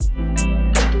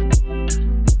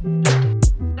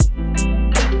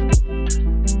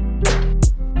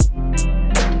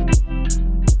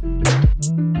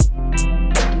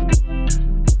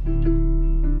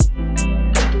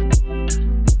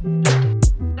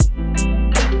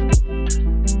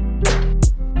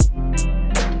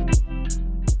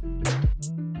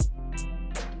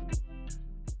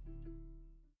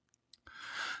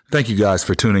Thank you guys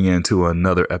for tuning in to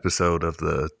another episode of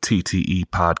the TTE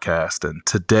podcast. And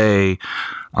today,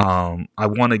 I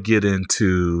want to get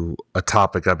into a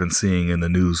topic I've been seeing in the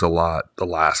news a lot the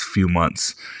last few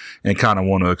months and kind of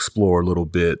want to explore a little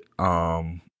bit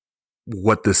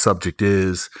what this subject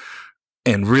is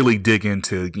and really dig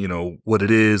into, what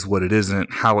it is, what it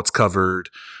isn't, how it's covered,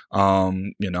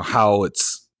 how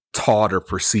it's taught or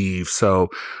perceived. So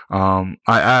I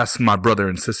asked my brother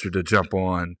and sister to jump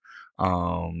on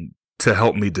to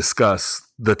help me discuss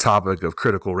the topic of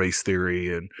critical race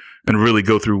theory and really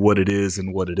go through what it is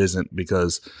and what it isn't,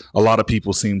 because a lot of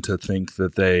people seem to think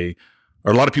that a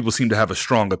lot of people seem to have a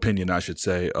strong opinion, I should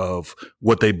say, of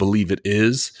what they believe it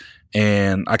is.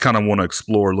 And I kind of want to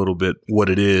explore a little bit what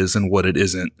it is and what it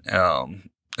isn't,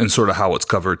 and sort of how it's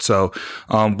covered. So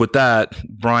with that,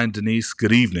 Brian, Denise,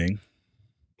 good evening.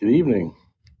 Good evening.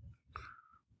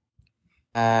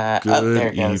 There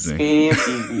it goes. Good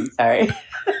evening. Sorry.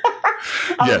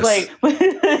 I was like,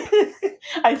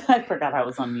 I forgot I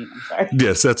was on mute. I'm sorry.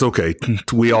 Yes, that's okay.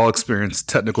 We all experience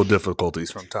technical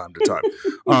difficulties from time to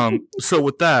time. So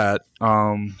with that,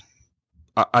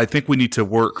 I think we need to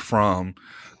work from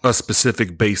a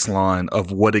specific baseline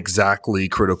of what exactly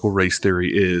critical race theory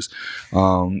is.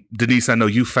 Denise, I know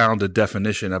you found a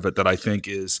definition of it that I think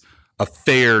is a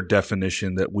fair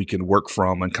definition that we can work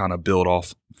from and kind of build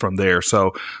off from there.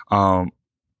 So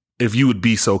if you would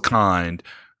be so kind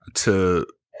to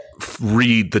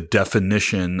read the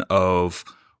definition of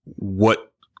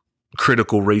what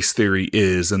critical race theory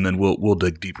is, and then we'll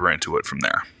dig deeper into it from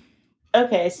there.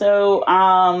 Okay, so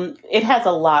it has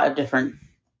a lot of different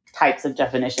types of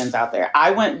definitions out there.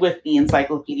 I went with the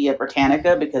Encyclopedia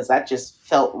Britannica because that just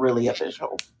felt really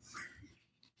official.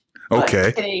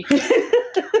 Okay.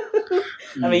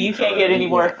 I mean, you can't get any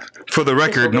more. For the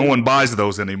record, no one buys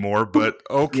those anymore, but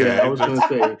okay. Yeah, I was going to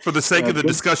say. For the sake of the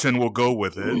discussion, we'll go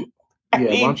with it. Yeah,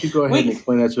 why don't you go ahead and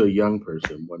explain that to a young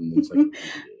person?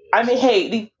 I mean,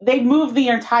 hey, they moved the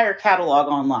entire catalog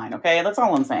online, okay? That's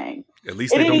all I'm saying. At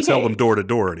least they don't sell them door to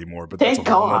door anymore, but that's a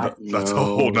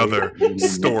whole nother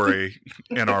story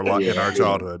in our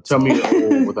childhood. Tell me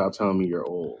you're old without telling me you're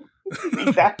old.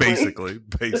 Exactly.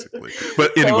 Basically.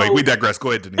 But anyway, we digress.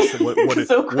 Go ahead, Denise.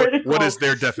 What is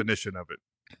their definition of it?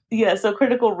 Yeah, so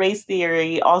critical race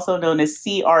theory, also known as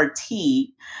CRT,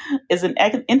 is an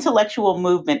intellectual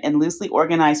movement and loosely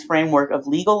organized framework of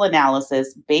legal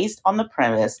analysis based on the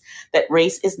premise that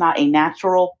race is not a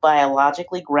natural,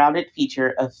 biologically grounded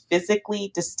feature of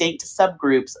physically distinct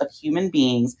subgroups of human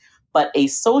beings, but a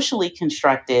socially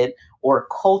constructed or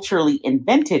culturally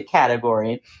invented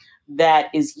category that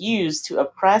is used to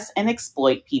oppress and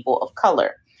exploit people of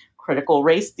color. Critical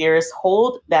race theorists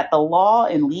hold that the law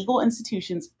and legal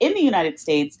institutions in the United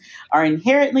States are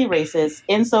inherently racist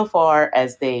insofar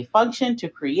as they function to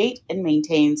create and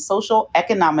maintain social,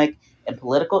 economic, and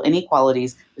political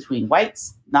inequalities between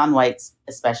whites, non-whites,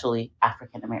 especially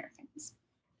African Americans.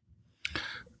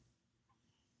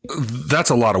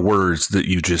 That's a lot of words that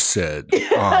you just said.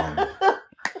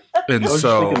 And I was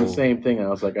just thinking the same thing. I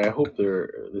was like, I hope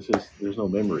there's no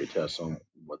memory test on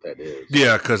what that is.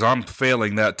 Yeah, because I'm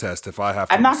failing that test if I have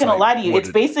to. I'm not going to lie to you.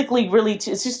 It's basically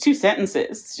it's just two sentences.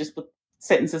 It's just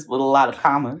sentences with a lot of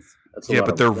commas.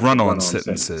 But they're run-on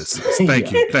sentences.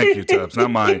 Thank you, Tubbs.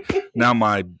 Now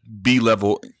my B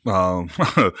level,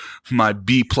 my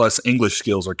B plus English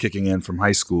skills are kicking in from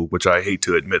high school, which I hate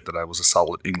to admit that I was a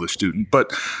solid English student,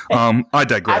 but I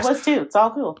digress. I was too. It's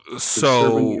all cool.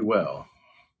 Serving you well.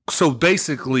 So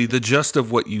basically, the gist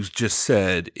of what you just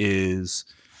said is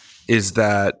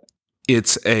that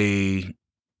it's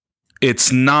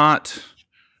not.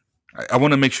 I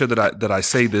want to make sure that I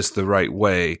say this the right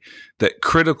way. That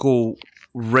critical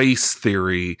race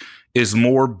theory is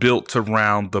more built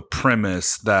around the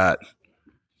premise that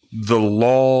the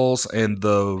laws and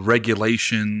the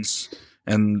regulations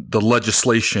and the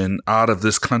legislation out of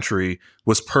this country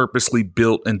was purposely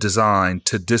built and designed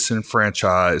to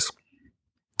disenfranchise,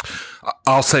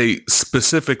 I'll say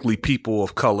specifically people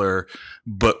of color,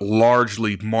 but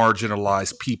largely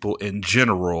marginalized people in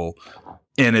general.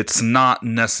 And it's not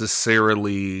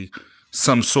necessarily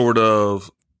some sort of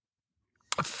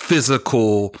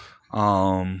physical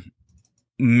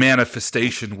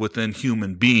manifestation within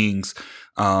human beings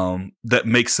that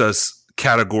makes us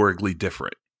categorically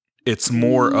different. It's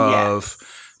more of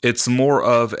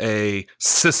a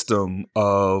system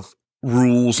of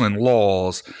rules and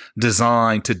laws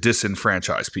designed to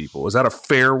disenfranchise people. Is that a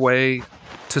fair way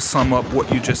to sum up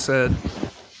what you just said?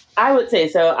 I would say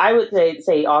so. I would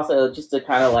say also, just to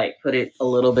kind of like put it a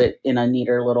little bit in a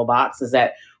neater little box, is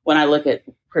that when I look at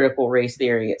critical race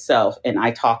theory itself, and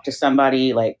I talk to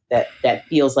somebody like that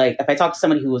feels like, if I talk to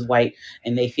somebody who is white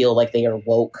and they feel like they are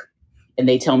woke and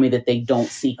they tell me that they don't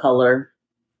see color,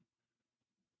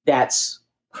 that's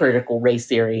critical race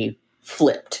theory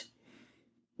flipped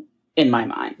in my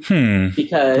mind.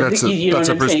 Because you know what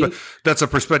I'm saying? That's a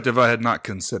perspective I had not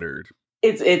considered.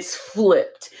 It's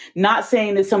flipped. Not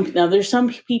saying that there's some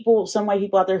white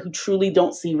people out there who truly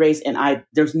don't see race, and I've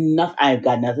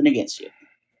got nothing against you.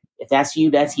 If that's you,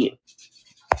 that's you.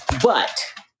 But,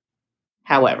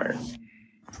 however,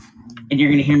 and you're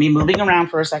going to hear me moving around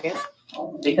for a second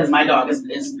because my dog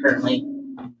is currently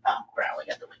growling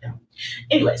at the window.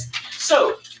 Anyways,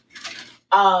 so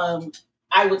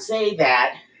I would say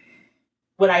that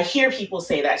when I hear people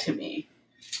say that to me,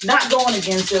 not going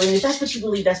against it, if that's what you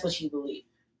believe, that's what you believe.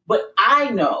 But I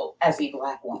know as a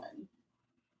Black woman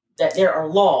that there are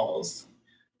laws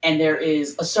and there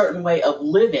is a certain way of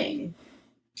living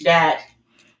that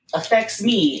affects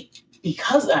me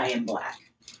because I am Black,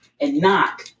 and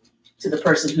not to the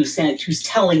person who's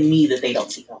telling me that they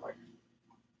don't see color.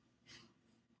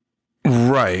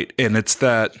 Right. And it's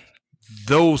that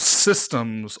those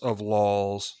systems of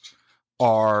laws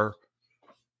are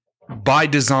by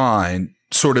design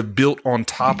sort of built on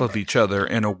top of each other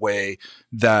in a way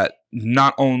that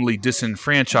not only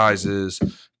disenfranchises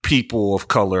people of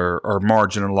color or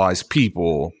marginalized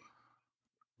people,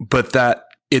 but that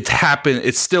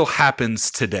it still happens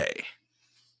today.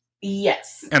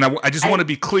 Yes. And I just want to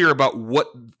be clear about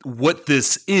what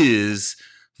this is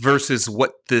versus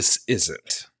what this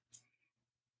isn't.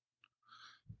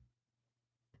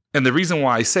 And the reason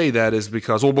why I say that is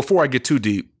because, well, before I get too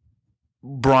deep,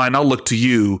 Brian, I'll look to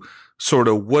you. Sort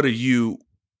of, when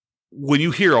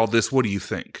you hear all this, what do you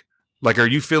think? Like, are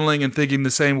you feeling and thinking the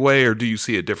same way, or do you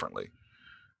see it differently?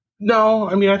 No,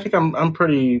 I mean, I think I'm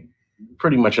pretty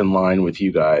much in line with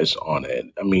you guys on it.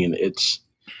 I mean,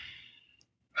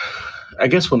 I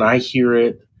guess when I hear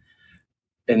it,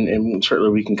 and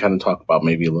certainly we can kind of talk about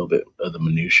maybe a little bit of the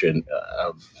minutiae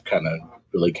of kind of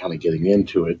getting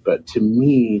into it. But to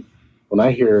me, when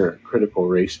I hear critical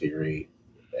race theory,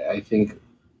 I think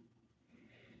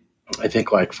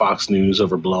like Fox News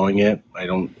overblowing it.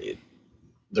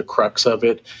 The crux of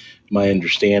it, my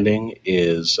understanding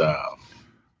is,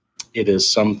 it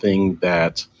is something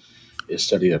that is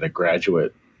studied at a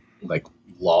graduate, like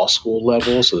law school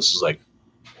level. So this is like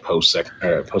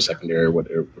post-secondary,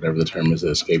 whatever the term is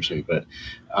that escapes me. But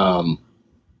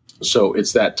so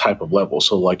it's that type of level.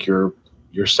 So like your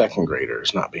second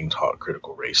graders not being taught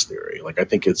critical race theory. Like I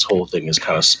think its whole thing is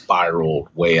kind of spiraled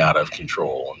way out of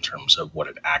control in terms of what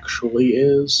it actually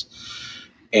is.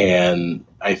 And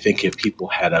I think if people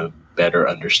had a better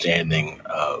understanding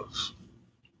of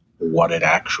what it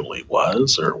actually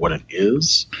was or what it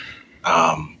is,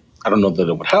 I don't know that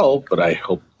it would help, but I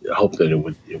hope that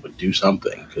it would do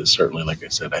something, because certainly, like I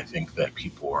said, I think that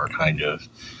people are kind of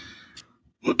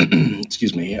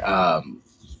excuse me,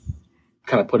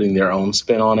 kind of putting their own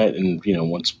spin on it, and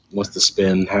once the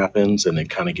spin happens, and it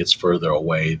kind of gets further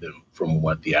away from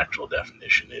what the actual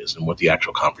definition is and what the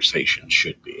actual conversation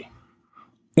should be.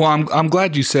 Well, I'm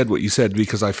glad you said what you said,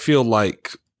 because I feel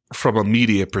like from a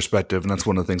media perspective, and that's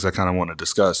one of the things I kind of want to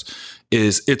discuss,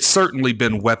 is it's certainly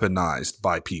been weaponized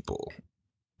by people.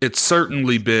 It's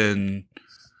certainly been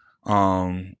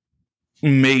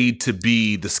made to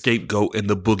be the scapegoat and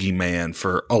the boogeyman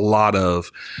for a lot of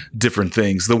different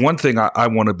things. The one thing I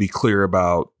want to be clear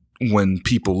about when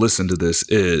people listen to this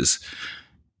is,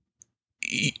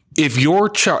 if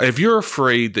you're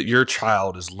afraid that your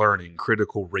child is learning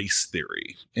critical race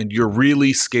theory and you're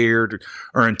really scared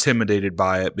or intimidated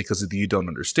by it because you don't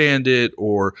understand it,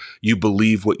 or you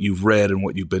believe what you've read and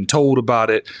what you've been told about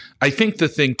it, I think the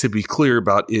thing to be clear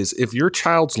about is, if your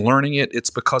child's learning it, it's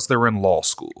because they're in law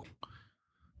school.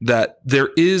 That there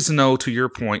is to your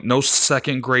point, no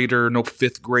second grader, no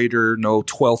fifth grader, no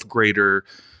 12th grader,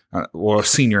 or a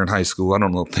senior in high school. I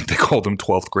don't think they call them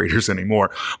 12th graders anymore,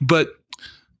 but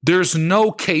there's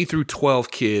no K through 12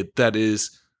 kid that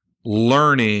is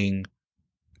learning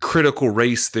critical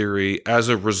race theory as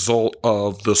a result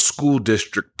of the school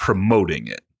district promoting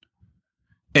it.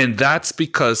 And that's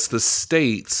because the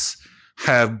states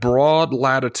have broad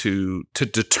latitude to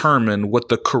determine what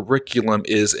the curriculum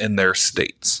is in their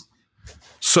states.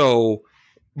 So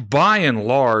by and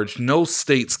large, no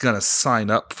state's going to sign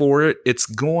up for it. It's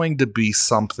going to be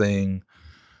something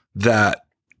that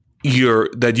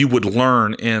you would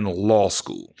learn in law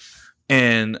school.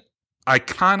 And I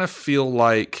kind of feel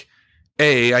like,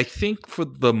 I think for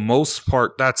the most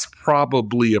part, that's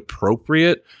probably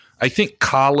appropriate. I think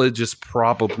college is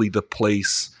probably the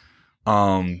place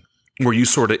where you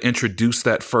sort of introduce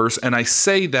that first. And I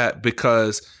say that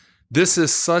because this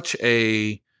is such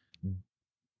a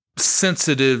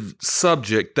sensitive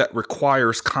subject that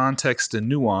requires context and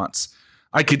nuance.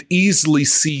 I could easily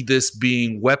see this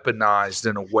being weaponized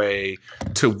in a way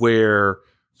to where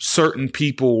certain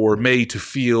people were made to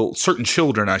feel, certain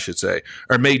children, I should say,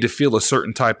 are made to feel a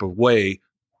certain type of way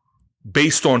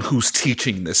based on who's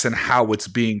teaching this and how it's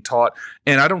being taught.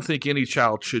 And I don't think any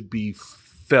child should be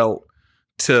felt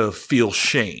to feel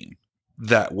shame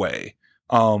that way,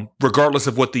 regardless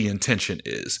of what the intention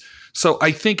is. So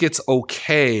I think it's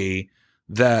okay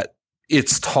that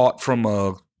it's taught from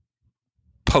a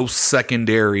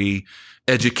post-secondary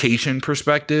education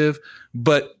perspective,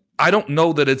 but I don't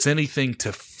know that it's anything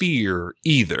to fear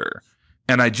either.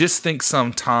 And I just think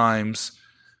sometimes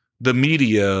the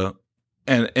media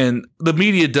and the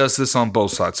media does this on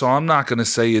both sides. So I'm not going to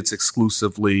say it's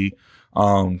exclusively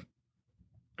a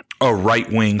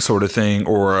right-wing sort of thing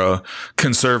or a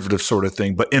conservative sort of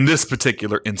thing, but in this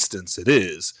particular instance, it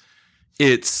is.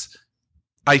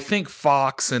 I think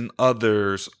Fox and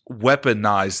others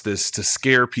weaponize this to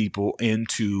scare people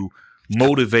into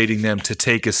motivating them to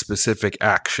take a specific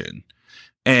action.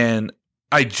 And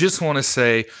I just want to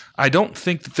say, I don't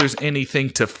think that there's anything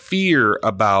to fear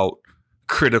about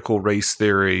critical race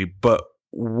theory, but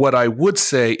what I would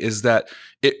say is that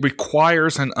it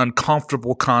requires an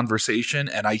uncomfortable conversation,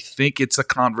 and I think it's a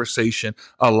conversation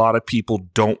a lot of people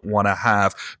don't want to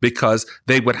have because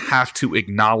they would have to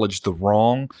acknowledge the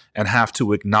wrong and have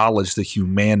to acknowledge the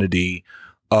humanity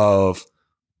of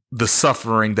the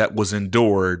suffering that was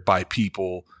endured by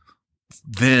people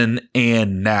then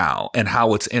and now and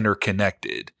how it's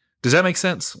interconnected. Does that make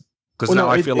sense? Because now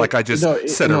I feel like I just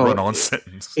said a run-on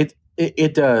sentence.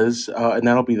 It does, and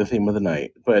that'll be the theme of the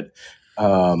night. But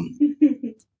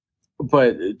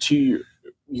but to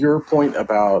your point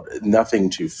about nothing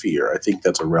to fear, I think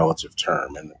that's a relative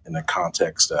term in the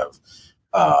context of,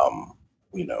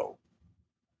 we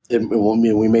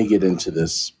may get into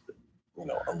this,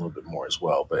 a little bit more as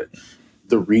well, but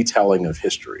the retelling of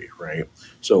history, right?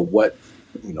 So what,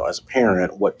 as a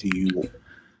parent, what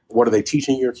are they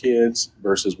teaching your kids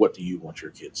versus what do you want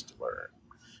your kids to learn?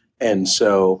 And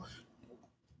so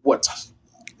what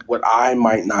I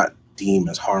might not deem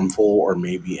as harmful or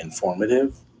maybe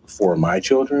informative for my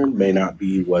children may not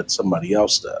be what somebody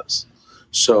else does.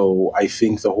 So I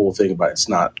think the whole thing about it's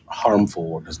not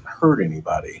harmful or doesn't hurt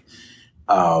anybody.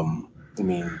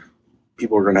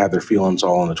 People are going to have their feelings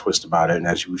all in a twist about it. And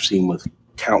as we've seen with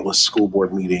countless school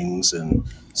board meetings and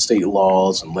state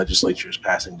laws and legislatures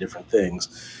passing different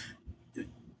things,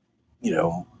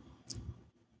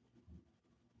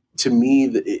 to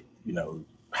me,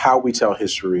 how we tell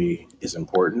history is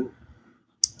important.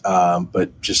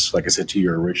 But just like I said, to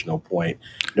your original point,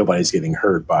 nobody's getting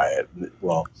hurt by it.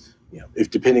 Well,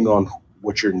 if depending on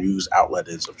what your news outlet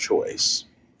is of choice,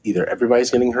 either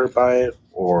everybody's getting hurt by it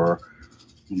or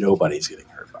nobody's getting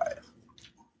hurt by it.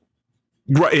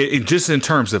 Right. Just in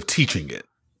terms of teaching it.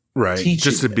 Right.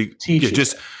 Just to be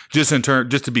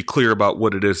clear about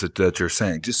what it is that you're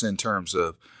saying, just in terms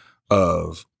of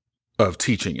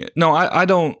teaching it. No, I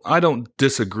don't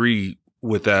disagree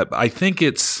with that. I think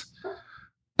it's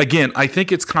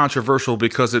controversial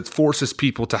because it forces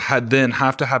people to then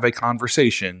have to have a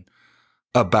conversation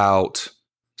about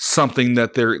something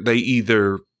that they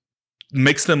either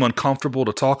makes them uncomfortable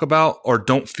to talk about or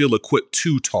don't feel equipped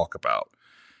to talk about.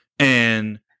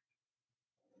 And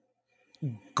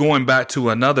going back to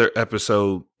another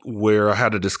episode where I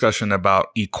had a discussion about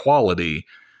equality,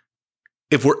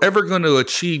 if we're ever going to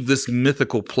achieve this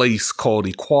mythical place called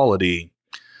equality,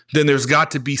 then there's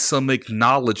got to be some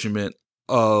acknowledgement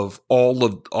of all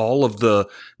of the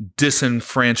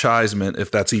disenfranchisement, if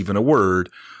that's even a word,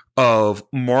 of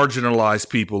marginalized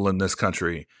people in this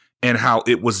country and how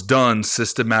it was done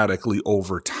systematically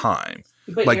over time.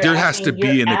 But there has to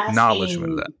be an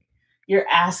acknowledgement of that. You're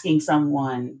asking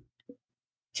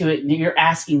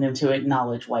them to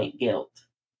acknowledge white guilt.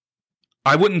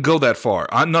 I wouldn't go that far.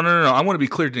 No. I want to be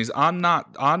clear, Denise. I'm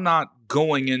not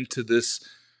going into this.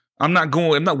 I'm not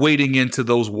wading into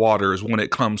those waters when it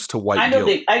comes to white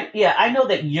guilt. I know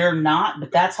that you're not,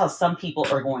 but that's how some people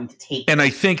are going to take it. And I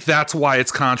think that's why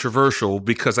it's controversial,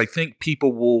 because I think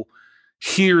people will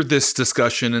hear this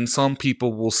discussion and some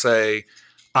people will say,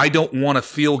 I don't want to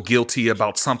feel guilty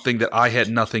about something that I had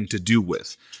nothing to do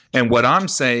with. And what I'm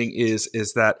saying is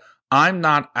that I'm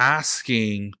not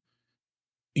asking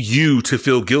you to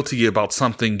feel guilty about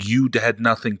something you had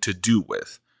nothing to do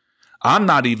with. I'm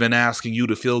not even asking you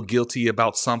to feel guilty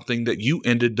about something that you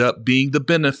ended up being the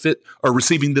benefit or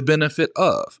receiving the benefit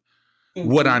of. Mm-hmm.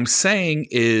 What I'm saying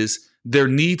is there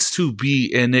needs to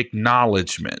be an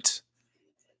acknowledgement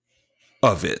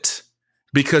of it.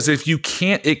 Because if you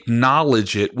can't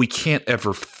acknowledge it, we can't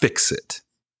ever fix it.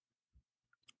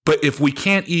 But if we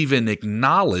can't even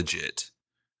acknowledge it,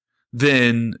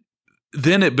 then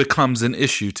it becomes an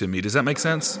issue to me. Does that make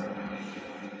sense?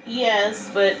 Yes,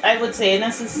 but I would say, and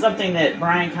this is something that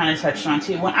Brian kind of touched on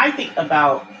too, when I think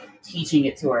about teaching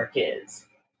it to our kids,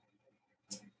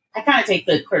 I kind of take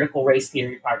the critical race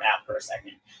theory part out for a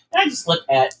second. And I just look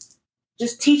at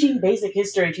just teaching basic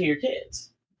history to your kids.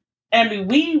 I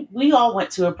mean, we all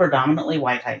went to a predominantly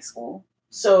white high school.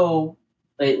 So,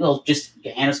 well, just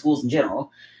Hannah schools in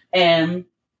general. And,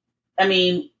 I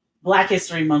mean, Black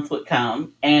History Month would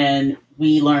come, and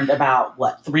we learned about,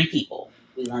 3 people.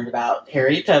 We learned about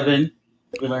Harriet Tubman,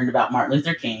 we learned about Martin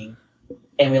Luther King,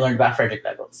 and we learned about Frederick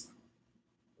Douglass.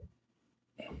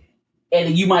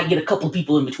 And you might get a couple of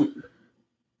people in between.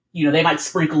 You know, they might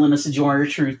sprinkle in a Sojourner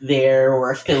Truth there,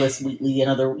 or a Phyllis Wheatley, and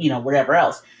other, whatever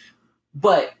else.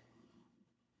 But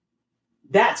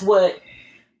that's what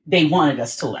they wanted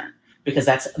us to learn, because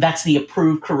that's the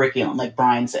approved curriculum, like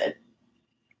Brian said.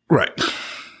 Right.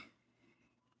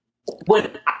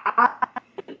 When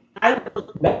I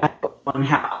look back on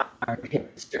how I learned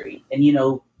history,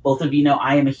 and both of you know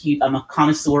I'm a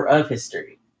connoisseur of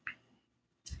history.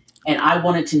 And I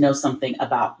wanted to know something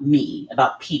about me,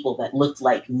 about people that looked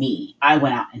like me. I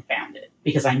went out and found it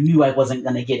because I knew I wasn't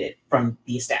going to get it from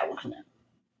the establishment.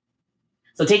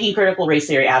 So taking critical race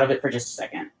theory out of it for just a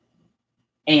second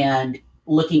and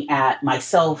looking at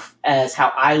myself as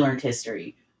how I learned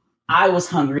history, I was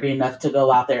hungry enough to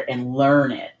go out there and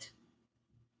learn it.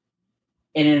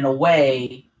 And in a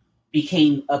way,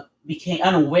 became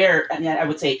unaware, and I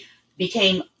would say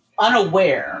became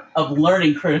unaware of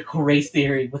learning critical race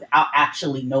theory without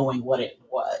actually knowing what it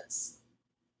was.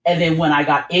 And then when I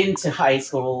got into high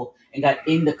school and got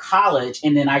into college,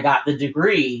 and then I got the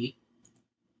degree,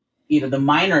 the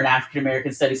minor in African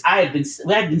American studies, I had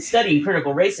been studying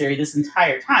critical race theory this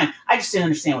entire time. I just didn't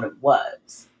understand what it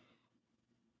was.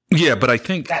 Yeah, but I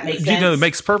think that makes sense. It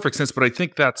makes perfect sense. But I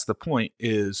think that's the point: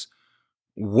 is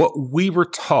what we were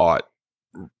taught.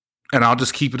 And I'll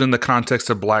just keep it in the context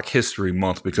of Black History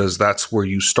Month, because that's where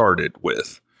you started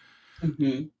with.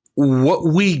 Mm-hmm.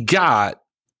 What we got,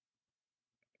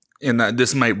 and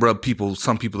this might rub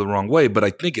some people the wrong way, but I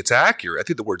think it's accurate. I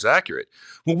think the word's accurate.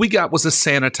 What we got was a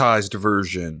sanitized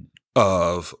version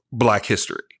of Black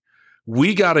history.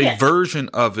 We got a version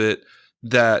of it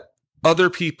that other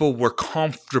people were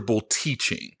comfortable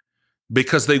teaching,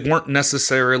 because they weren't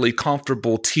necessarily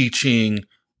comfortable teaching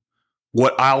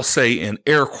what I'll say in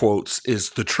air quotes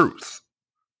is the truth,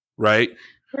 right?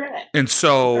 Correct. And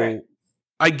so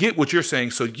I get what you're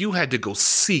saying. So you had to go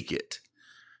seek it.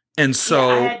 And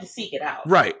so I had to seek it out.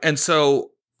 Right. And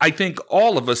so I think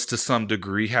all of us to some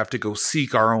degree have to go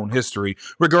seek our own history,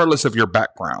 regardless of your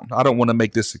background. I don't want to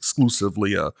make this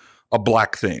exclusively a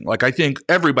Black thing. Like, I think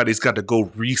everybody's got to go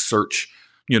research,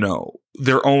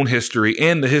 their own history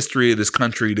and the history of this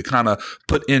country to kind of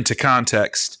put into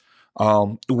context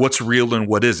what's real and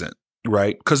what isn't,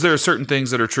 right? Because there are certain things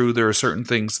that are true. There are certain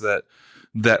things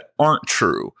that aren't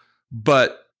true.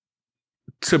 But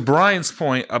to Brian's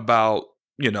point about,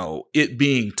 it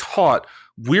being taught,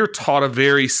 we're taught a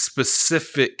very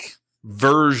specific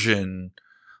version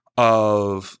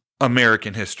of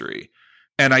American history.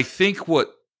 And I think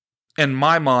in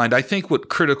my mind, what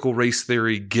critical race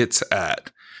theory gets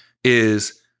at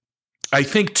is, I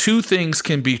think 2 things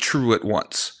can be true at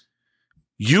once.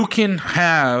 You can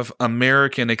have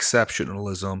American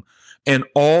exceptionalism and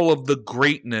all of the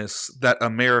greatness that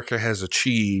America has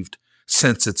achieved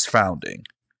since its founding.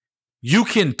 You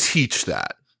can teach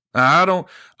that. I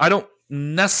don't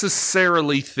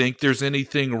necessarily think there's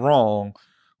anything wrong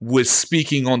with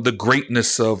speaking on the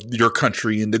greatness of your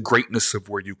country and the greatness of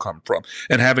where you come from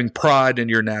and having pride in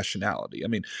your nationality. I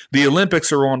mean, the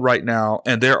Olympics are on right now,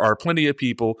 and there are plenty of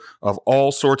people of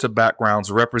all sorts of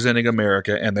backgrounds representing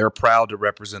America, and they're proud to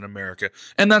represent America.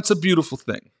 And that's a beautiful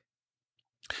thing.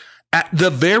 At the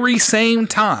very same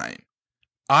time,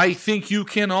 I think you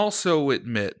can also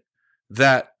admit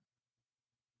that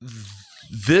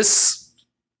this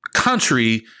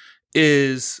country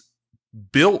is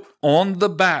built on the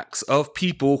backs of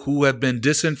people who have been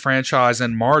disenfranchised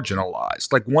and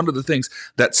marginalized. Like, one of the things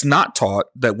that's not taught,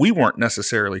 that we weren't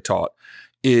necessarily taught,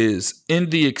 is in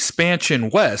the expansion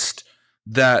West,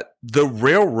 that the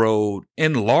railroad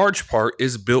in large part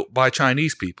is built by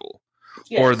Chinese people.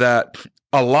 Yes. Or that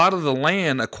a lot of the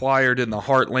land acquired in the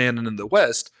heartland and in the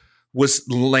West was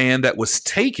land that was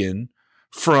taken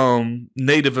from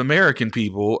Native American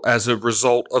people as a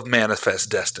result of manifest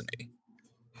destiny.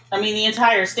 I mean, the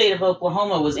entire state of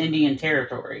Oklahoma was Indian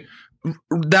territory.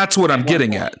 That's what I'm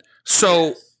getting point. at. So,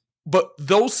 Yes. but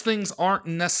those things aren't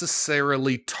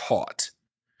necessarily taught.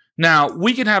 Now,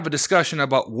 we can have a discussion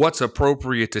about what's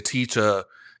appropriate to teach an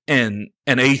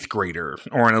 8th grader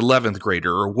or an 11th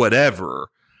grader or whatever,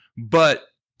 but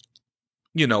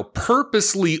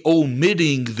purposely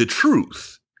omitting the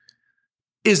truth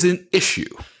is an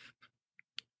issue,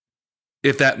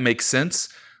 if that makes sense.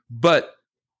 But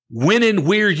when and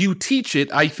where you teach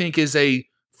it, I think, is a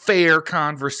fair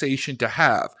conversation to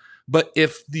have. But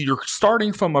if you're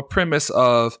starting from a premise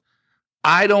of,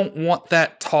 I don't want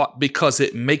that taught because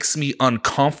it makes me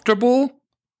uncomfortable,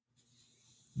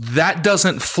 that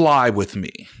doesn't fly with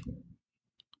me.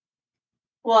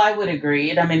 Well, I would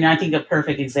agree. I mean, I think a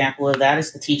perfect example of that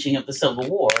is the teaching of the Civil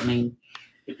War. I mean,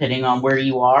 depending on where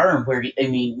you are and where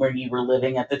you were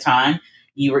living at the time,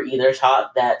 you were either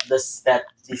taught that the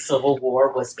Civil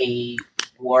War was a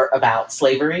war about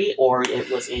slavery or it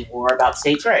was a war about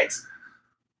states' rights.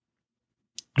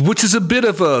 Which is a bit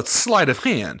of a sleight of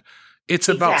hand. It's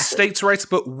about states' rights,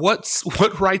 but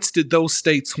what rights did those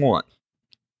states want?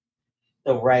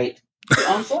 The right to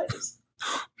own slaves.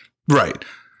 Right.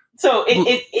 So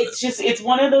it's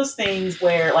one of those things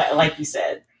where, like you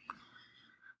said,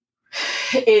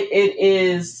 it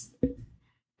is.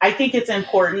 I think it's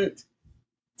important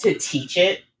to teach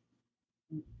it,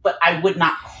 but I would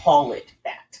not call it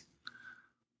that.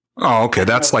 Oh, okay.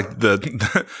 That's like that's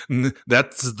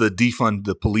the defund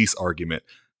the police argument.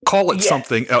 Call it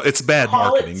something else. It's bad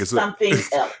marketing. It something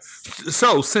else.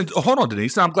 So, hold on,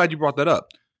 Denise. I'm glad you brought that up.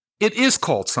 It is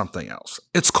called something else.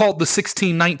 It's called the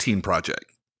 1619 Project.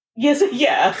 Yes,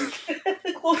 yeah.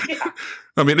 Well, yeah.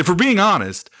 I mean, if we're being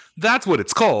honest, that's what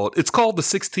it's called. It's called the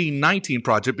 1619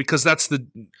 Project because that's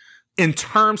in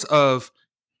terms of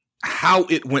how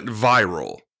it went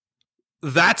viral,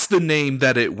 that's the name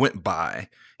that it went by.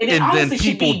 And then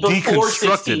people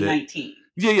deconstructed it.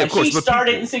 Yeah, of course. She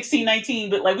started in 1619,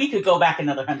 but we could go back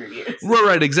another 100 years.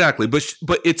 Right, exactly. But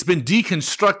it's been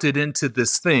deconstructed into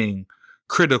this thing,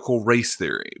 critical race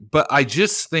theory. But I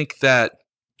just think that,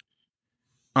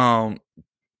 it's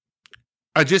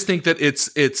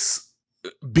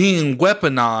being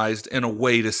weaponized in a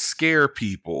way to scare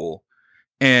people.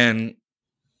 And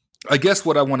I guess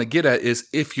what I want to get at is,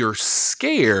 if you're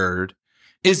scared,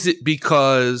 is it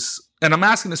because, and I'm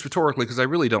asking this rhetorically because I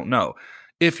really don't know.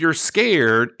 If you're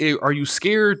scared, are you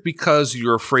scared because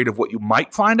you're afraid of what you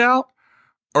might find out?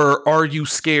 Or are you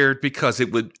scared because it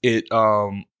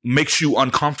makes you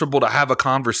uncomfortable to have a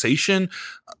conversation?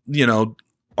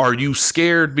 Are you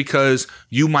scared because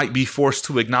you might be forced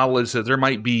to acknowledge that there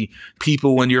might be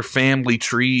people in your family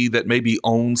tree that maybe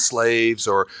own slaves,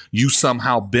 or you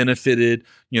somehow benefited?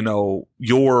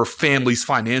 Your family's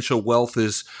financial wealth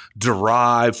is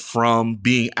derived from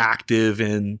being active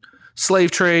in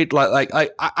slave trade.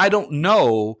 I don't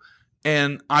know.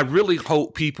 And I really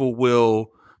hope people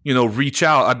will, reach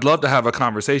out. I'd love to have a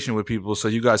conversation with people, so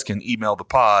you guys can email the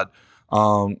pod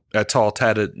at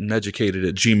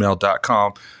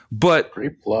talltattededucated@gmail.com. But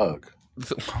great plug.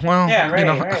 Well, yeah, right,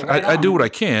 I do what I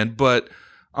can, but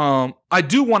I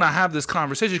do want to have this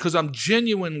conversation because I'm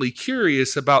genuinely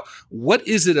curious about, what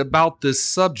is it about this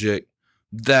subject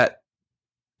that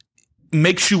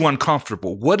makes you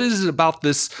uncomfortable? What is it about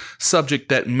this subject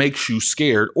that makes you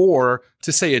scared? Or,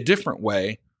 to say a different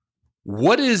way,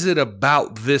 what is it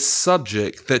about this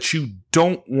subject that you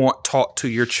don't want taught to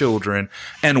your children,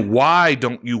 and why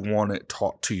don't you want it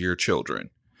taught to your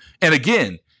children? And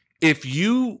again, I'm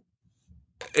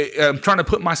trying to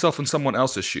put myself in someone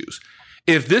else's shoes.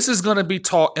 If this is going to be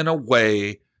taught in a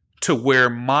way to where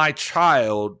my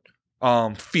child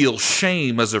feels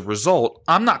shame as a result,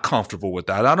 I'm not comfortable with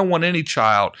that. I don't want any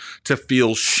child to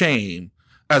feel shame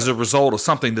as a result of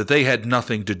something that they had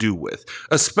nothing to do with,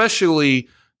 especially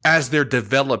as they're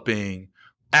developing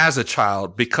as a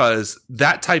child, because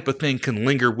that type of thing can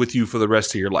linger with you for the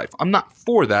rest of your life. I'm not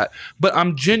for that, but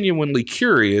I'm genuinely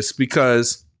curious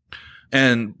because,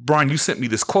 and Brian, you sent me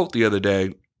this quote the other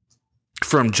day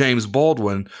from James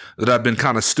Baldwin that I've been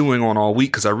kind of stewing on all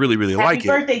week because I really, really like it.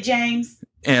 Happy birthday, James.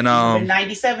 And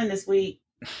 97 this week.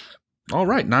 All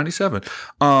right, 97.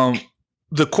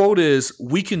 The quote is,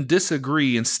 "We can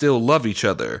disagree and still love each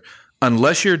other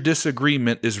unless your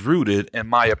disagreement is rooted in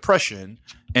my oppression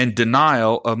and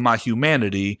denial of my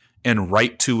humanity and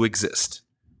right to exist."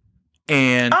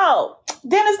 And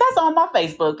Dennis, that's on my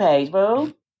Facebook page,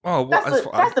 bro. Oh,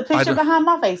 well, that's the picture behind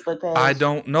my Facebook page. I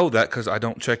don't know that because I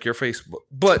don't check your Facebook.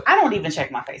 But I don't even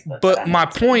check my Facebook. But my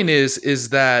point is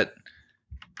that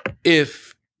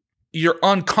if you're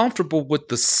uncomfortable with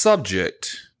the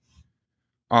subject,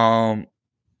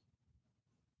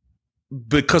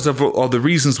 because of all the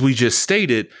reasons we just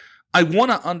stated, I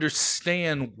want to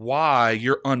understand why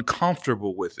you're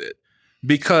uncomfortable with it.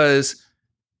 Because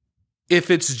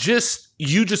if it's just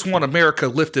you just want America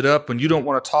lifted up and you don't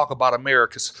want to talk about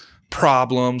America's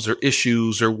problems or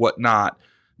issues or whatnot,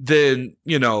 then,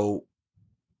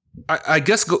 I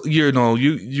guess,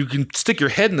 you can stick your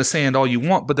head in the sand all you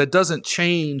want, but that doesn't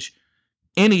change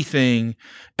anything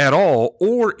at all.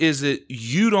 Or is it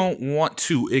you don't want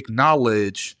to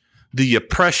acknowledge the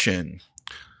oppression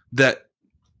that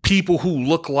people who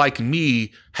look like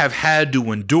me have had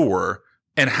to endure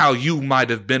and how you might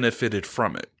have benefited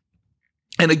from it?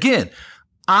 And again,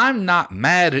 I'm not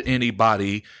mad at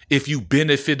anybody if you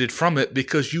benefited from it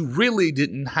because you really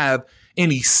didn't have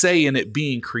any say in it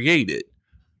being created.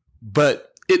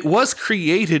 But it was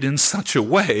created in such a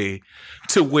way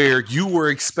to where you were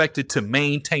expected to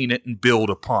maintain it and build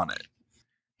upon it.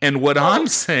 And what I'm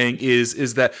saying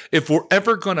is that if we're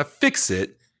ever going to fix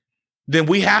it, then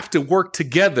we have to work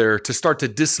together to start to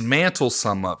dismantle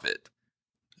some of it.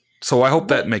 So I hope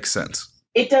that makes sense.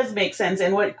 It does make sense.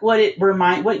 And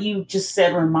what you just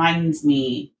said reminds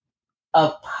me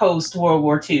of post World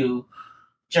War II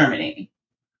Germany.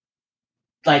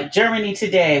 Like Germany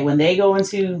today, when they go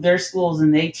into their schools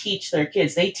and they teach their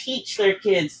kids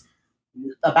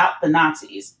about the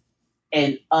Nazis.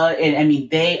 And I mean,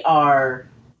 they are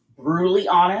brutally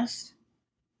honest.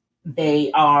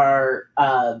 They are,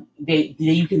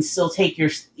 you can take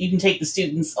the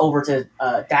students over to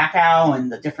Dachau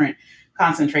and the different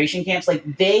concentration camps.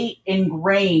 Like, they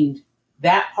ingrained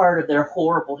that part of their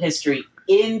horrible history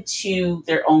into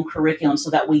their own curriculum so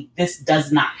that this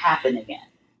does not happen again.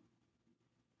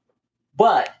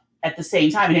 But at the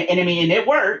same time, and it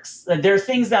works. There are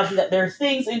things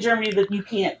in Germany that you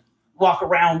can't walk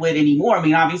around with anymore. I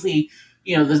mean, obviously,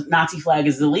 the Nazi flag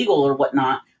is illegal or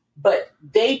whatnot, but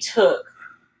they took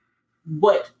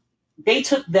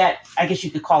that, I guess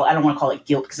you could call it, I don't want to call it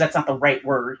guilt because that's not the right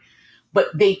word, but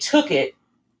they took it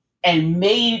and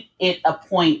made it a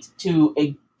point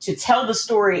to tell the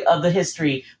story of the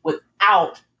history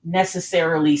without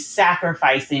necessarily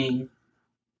sacrificing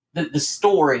the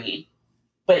story.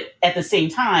 But at the same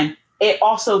time, it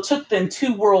also took them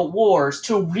 2 world wars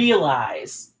to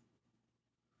realize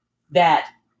that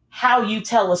how you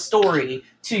tell a story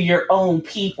to your own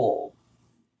people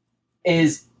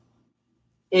it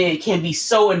can be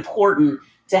so important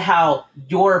to how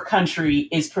your country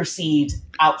is perceived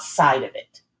outside of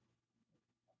it.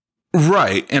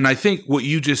 Right. And I think what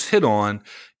you just hit on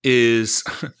is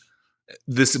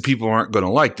this, people aren't going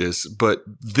to like this, but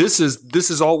this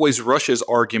is always Russia's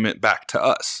argument back to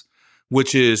us,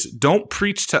 which is don't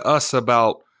preach to us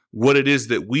about what it is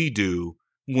that we do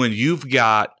when you've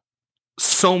got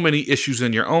so many issues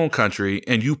in your own country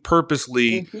and you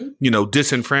purposely,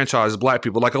 disenfranchise Black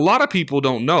people. Like, a lot of people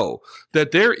don't know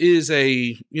that there is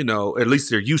at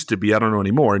least there used to be, I don't know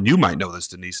anymore. And you might know this,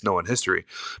 Denise, knowing history,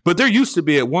 but there used to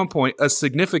be at one point a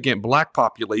significant Black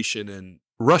population in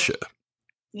Russia.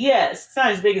 Yes, it's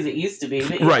not as big as it used to be.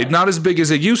 But right, not as big as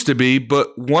it used to be,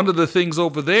 but one of the things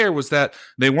over there was that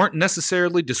they weren't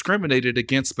necessarily discriminated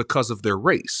against because of their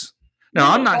race. Now,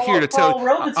 I'm not here to tell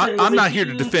you, I'm not here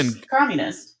to defend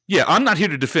communist. Yeah, I'm not here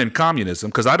to defend communism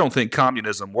because I don't think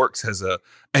communism works as a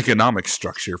economic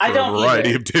structure for a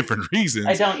variety of different reasons.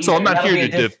 I don't either. So I'm not here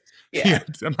to I'm not here to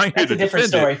defend it. That's a different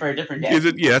story for a different day.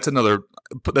 That's another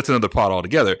pot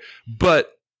altogether.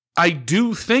 But I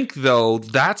do think, though,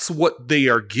 that's what they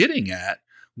are getting at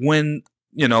when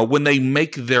they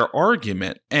make their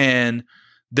argument, and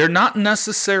they're not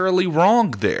necessarily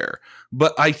wrong there.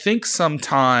 But I think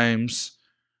sometimes,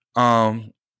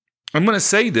 I'm going to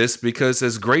say this because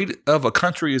as great of a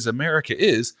country as America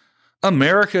is,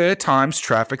 America at times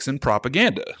traffics in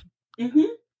propaganda. Mm-hmm.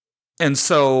 And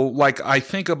so, like, I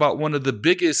think about one of the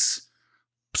biggest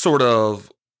sort of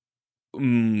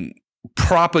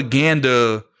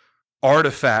propaganda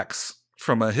artifacts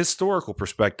from a historical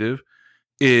perspective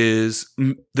is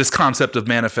this concept of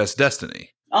manifest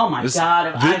destiny. Oh my God!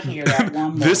 If I hear that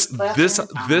one more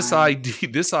this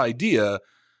idea.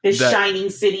 This shining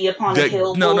city upon a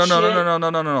hill. No, not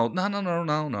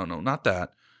that.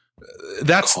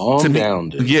 That's calm down,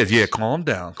 dude. Yeah, calm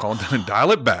down,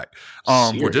 dial it back.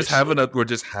 We're just having a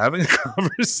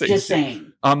conversation. Just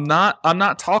saying. I'm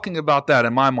not talking about that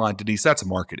in my mind, Denise. That's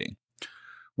marketing.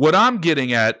 What I'm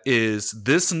getting at is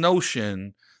this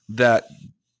notion that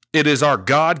it is our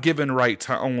God-given right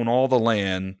to own all the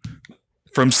land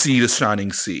from sea to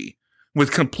shining sea,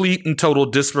 with complete and total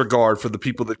disregard for the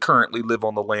people that currently live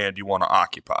on the land you want to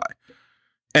occupy.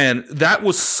 And that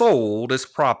was sold as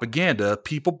propaganda.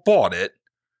 People bought it.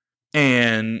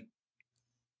 And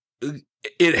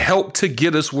it helped to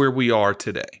get us where we are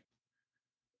today.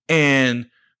 And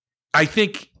I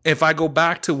think if I go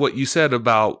back to what you said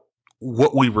about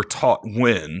what we were taught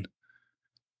when,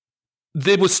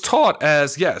 it was taught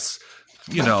as, yes,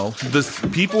 the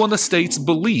people in the States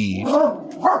believe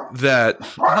that,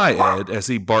 hi, Ed, as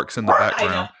he barks in the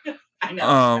background. I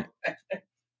know.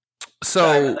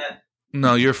 So,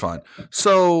 no, you're fine.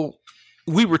 So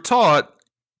we were taught,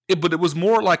 but it was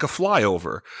more like a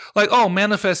flyover. Like, oh,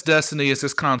 manifest destiny is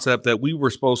this concept that we were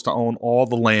supposed to own all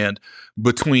the land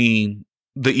between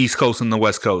the East Coast and the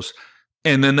West Coast.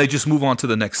 And then they just move on to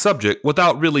the next subject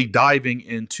without really diving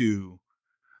into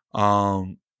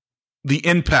the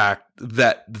impact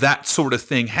that sort of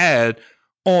thing had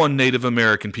on Native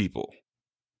American people.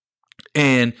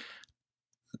 And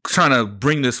trying to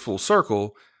bring this full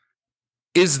circle,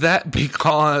 is that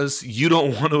because you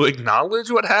don't want to acknowledge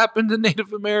what happened to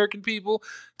Native American people?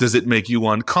 Does it make you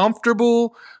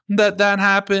uncomfortable that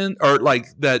happened, or like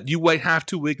that you might have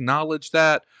to acknowledge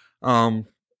that?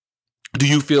 Do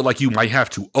you feel like you might have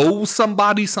to owe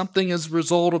somebody something as a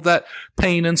result of that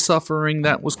pain and suffering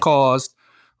that was caused?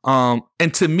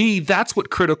 And to me, that's what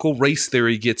critical race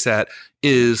theory gets at.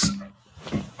 Is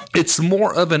it's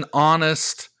more of an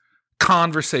honest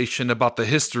conversation about the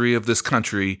history of this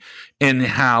country and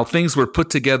how things were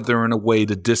put together in a way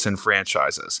to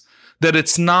disenfranchise us. That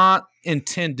it's not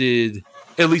intended,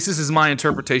 at least this is my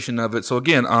interpretation of it. So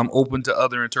again, I'm open to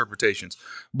other interpretations,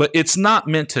 but it's not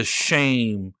meant to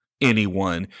shame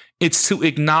anyone. It's to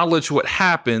acknowledge what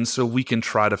happened so we can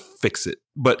try to fix it.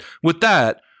 But with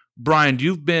that, Brian,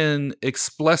 you've been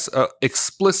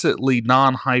explicitly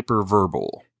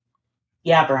non-hyperverbal.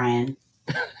 Yeah, Brian.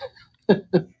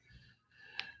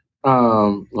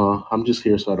 Well, I'm just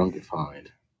here so I don't get fined.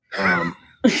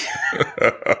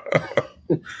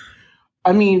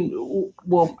 I mean,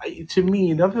 well, to me,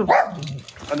 another way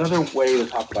to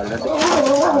talk about it.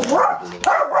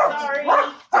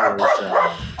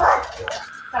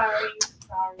 Sorry.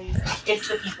 It's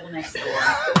the people next door.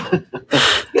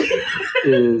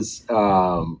 Is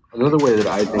another way that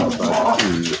I think about it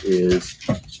too is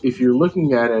if you're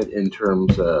looking at it in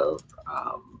terms of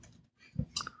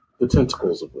the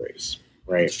tentacles of race,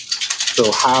 right?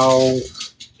 So how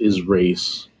is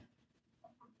race?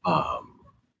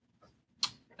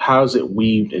 How is it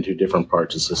weaved into different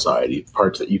parts of society?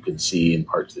 Parts that you can see and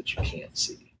parts that you can't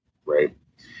see, right?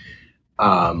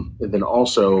 And then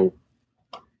also,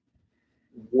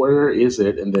 where is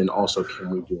it? And then also,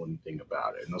 can we do anything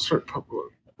about it? And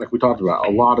like we talked about,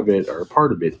 a lot of it or a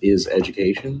part of it is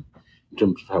education in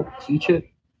terms of how we teach it.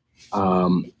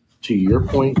 To your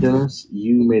point, Dennis,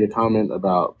 you made a comment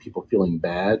about people feeling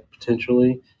bad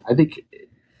potentially. I think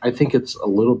it's a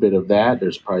little bit of that.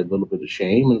 There's probably a little bit of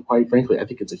shame, and quite frankly, I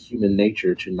think it's a human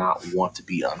nature to not want to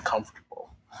be uncomfortable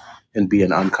and be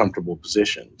in uncomfortable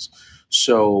positions.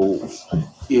 So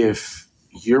if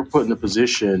you're put in a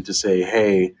position to say,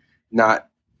 hey, not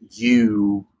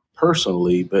you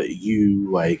personally, but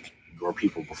you, like your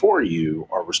people before you,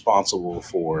 are responsible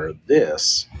for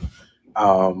this,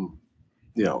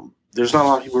 there's not a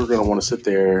lot of people who are going to want to sit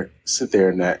there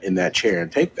in that chair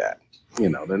and take that. They're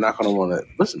not going to want to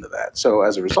listen to that. So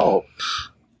as a result,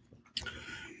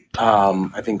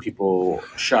 I think people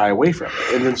shy away from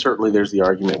it. And then certainly there's the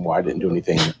argument, well, I didn't do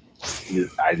anything.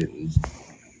 I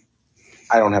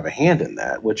don't have a hand in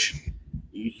that, which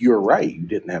you're right. You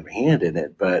didn't have a hand in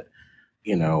it. But,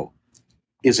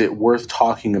 is it worth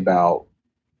talking about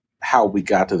how we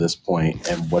got to this point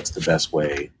and what's the best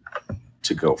way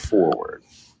to go forward?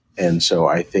 And so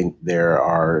I think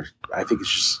I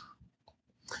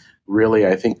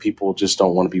think people just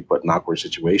don't want to be put in awkward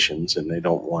situations, and they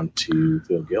don't want to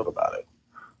feel guilt about it.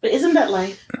 But isn't that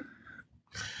life?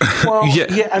 Well,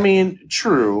 yeah, I mean,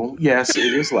 true. Yes,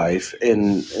 it is life.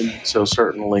 And so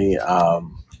certainly, I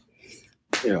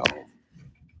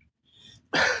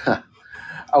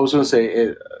was going to say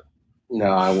it. No,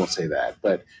 I won't say that.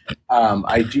 But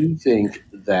I do think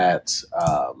that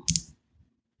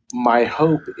my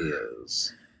hope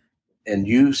is, and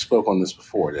you spoke on this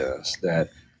before, Dennis, that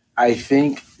I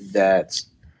think that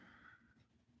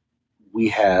we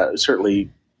have certainly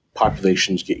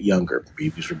populations get younger.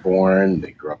 Babies are born,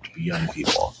 they grow up to be young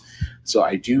people. So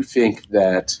I do think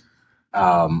that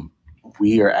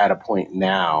we are at a point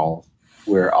now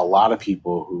where a lot of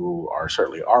people who are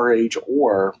certainly our age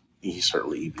or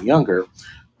certainly even younger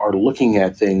are looking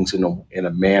at things in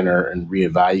a manner and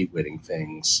reevaluating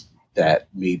things that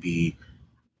maybe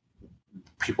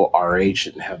people our age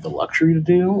didn't have the luxury to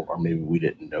do, or maybe we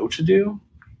didn't know to do.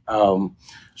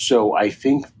 So I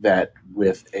think that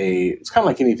it's kind of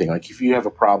like anything. Like if you have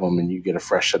a problem and you get a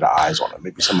fresh set of eyes on it,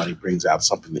 maybe somebody brings out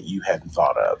something that you hadn't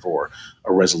thought of, or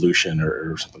a resolution,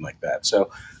 or something like that.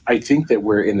 So I think that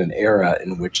we're in an era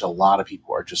in which a lot of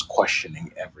people are just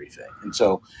questioning everything, and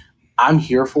so I'm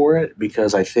here for it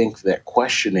because I think that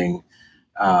questioning.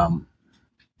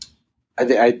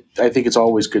 I think it's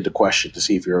always good to question to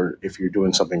see if you're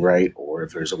doing something right or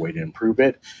if there's a way to improve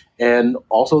it, and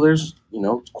also there's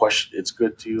question. It's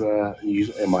good to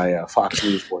use in my Fox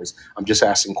News voice. I'm just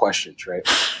asking questions, right?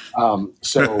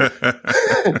 So,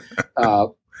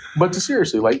 but to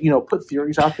seriously, like put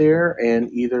theories out there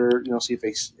and either see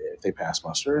if they pass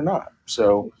muster or not.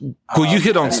 So, well, you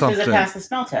hit on something. Does it pass the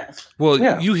smell test? Well,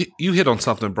 yeah. you hit on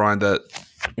something, Brian. That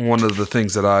one of the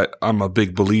things that I'm a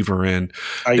big believer in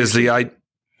is the idea.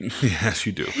 Yes,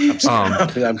 you do. I'm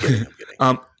kidding.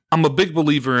 I'm a big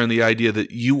believer in the idea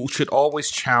that you should always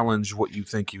challenge what you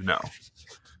think you know.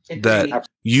 That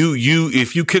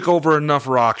if you kick over enough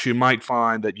rocks, you might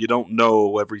find that you don't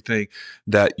know everything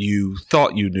that you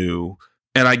thought you knew.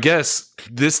 And I guess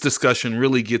this discussion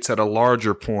really gets at a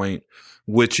larger point,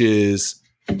 which is,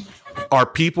 are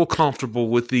people comfortable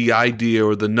with the idea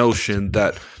or the notion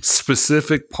that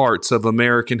specific parts of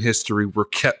American history were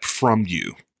kept from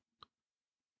you?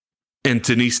 And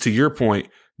Denise, to your point,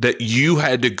 that you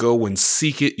had to go and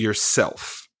seek it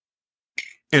yourself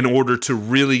in order to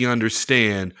really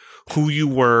understand who you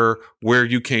were, where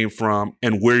you came from,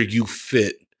 and where you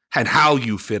fit, and how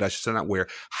you fit, I should say, not where,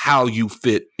 how you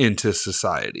fit into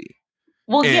society.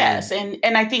 Well, yes. And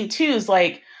I think, too, is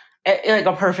like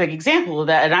a perfect example of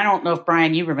that. And I don't know if,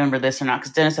 Brian, you remember this or not,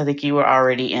 because, Dennis, I think you were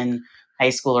already in high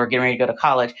school or getting ready to go to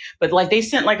college. But, like, they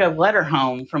sent, like, a letter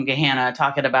home from Gehenna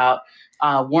talking about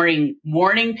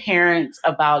warning parents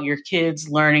about your kids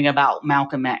learning about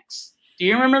Malcolm X. Do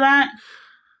you remember that?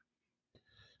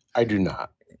 I do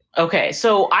not. Okay,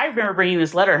 so I remember bringing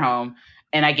this letter home,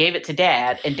 and I gave it to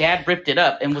Dad, and Dad ripped it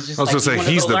up and was just. I was going to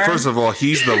say first of all,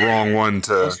 he's the wrong one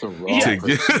to. That's the wrong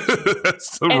person.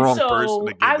 That's the wrong person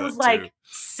to give I was like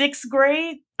sixth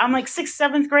grade. I'm like sixth,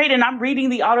 seventh grade, and I'm reading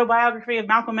the autobiography of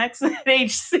Malcolm X at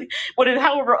age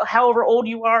however old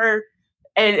you are,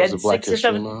 and 6 or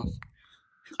 7.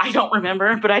 I don't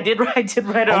remember, but I did write.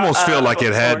 I almost feel like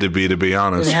it had to be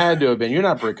honest. It had to have been. You're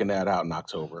not breaking that out in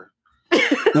October.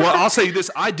 Well, I'll say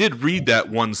this. I did read that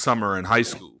one summer in high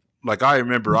school. Like, I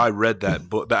remember I read that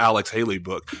book, the Alex Haley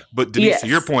book. But Denise, to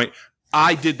your point,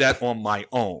 I did that on my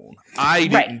own. I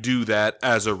didn't do that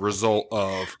as a result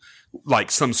of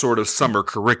like some sort of summer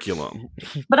curriculum.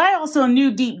 But I also knew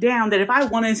deep down that if I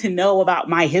wanted to know about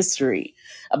my history,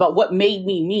 about what made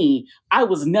me me, I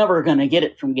was never going to get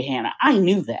it from Gehenna. I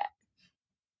knew that.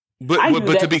 But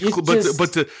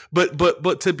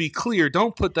to be clear,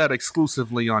 don't put that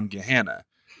exclusively on Gehenna.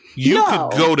 You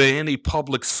could go to any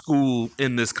public school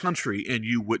in this country and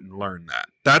you wouldn't learn that.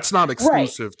 That's not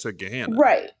exclusive to Gehenna.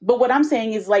 Right. But what I'm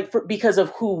saying is, like, because of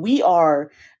who we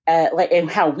are, and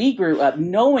how we grew up,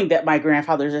 knowing that my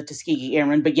grandfather's a Tuskegee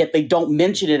Airman, but yet they don't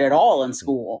mention it at all in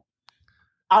school,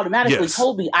 automatically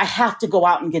told me I have to go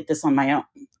out and get this on my own.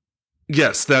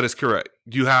 Yes, that is correct.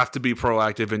 You have to be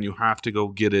proactive and you have to go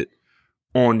get it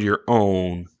on your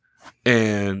own.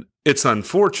 And it's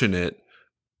unfortunate.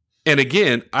 And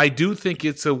again, I do think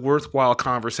it's a worthwhile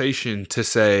conversation to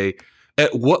say,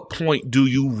 at what point do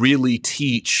you really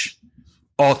teach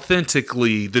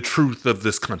authentically the truth of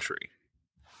this country?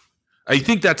 I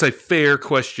think that's a fair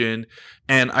question.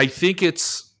 And I think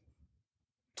it's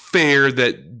fair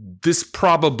that this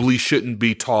probably shouldn't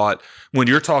be taught when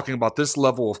you're talking about this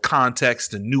level of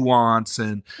context and nuance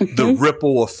and the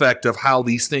ripple effect of how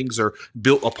these things are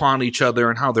built upon each other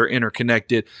and how they're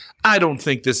interconnected. I don't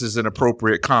think this is an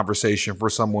appropriate conversation for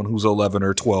someone who's 11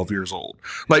 or 12 years old.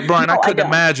 Like, Brian, I couldn't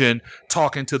imagine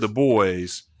talking to the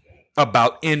boys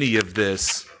about any of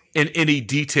this in any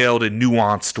detailed and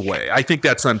nuanced way. I think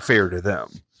that's unfair to them.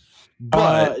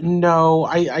 But no,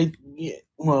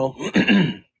 well,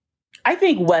 I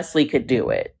think Wesley could do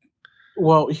it.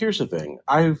 Well, here's the thing.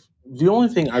 The only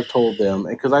thing I've told them,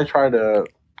 and because I try to,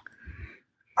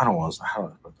 how do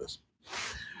I put this?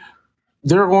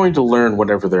 They're going to learn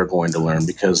whatever they're going to learn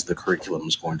because the curriculum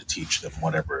is going to teach them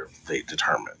whatever they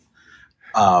determine.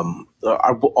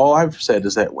 All I've said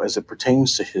is that as it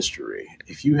pertains to history,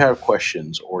 if you have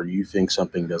questions or you think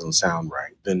something doesn't sound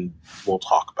right, then we'll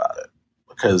talk about it.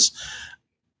 Because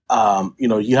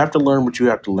you have to learn what you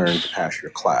have to learn to pass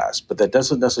your class, but that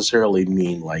doesn't necessarily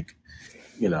mean like,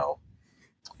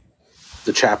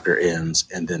 the chapter ends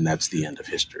and then that's the end of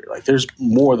history. Like, there's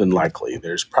more than likely,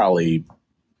 there's probably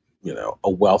a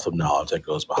wealth of knowledge that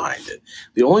goes behind it.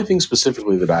 The only thing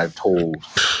specifically that I've told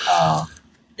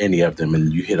any of them,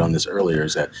 and you hit on this earlier,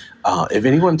 is that if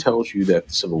anyone tells you that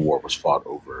the Civil War was fought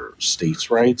over states'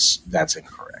 rights, that's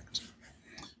incorrect.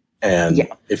 And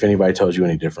if anybody tells you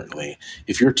any differently,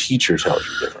 if your teacher tells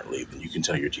you differently, then you can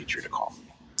tell your teacher to call me.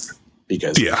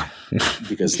 Because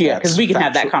we can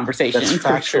have that conversation. That's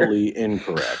factually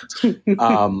incorrect.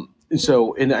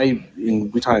 So,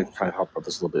 and we kind of talked about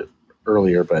this a little bit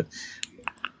earlier, but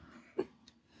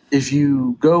if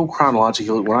you go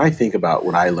chronologically, when I think about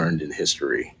what I learned in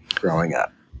history growing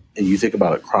up, and you think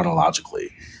about it chronologically,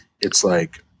 it's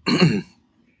like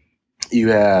you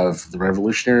have the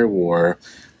Revolutionary War,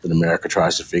 then America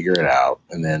tries to figure it out,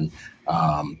 and then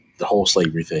the whole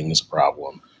slavery thing is a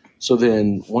problem. So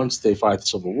then once they fight the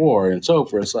Civil War and it's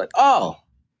over, it's like, oh,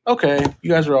 okay, you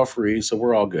guys are all free, so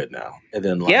we're all good now. And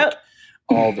then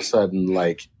all of a sudden,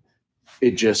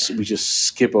 we just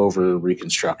skip over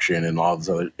Reconstruction and all this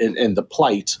other and the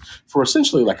plight for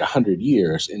essentially 100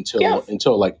 years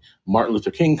until like Martin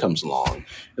Luther King comes along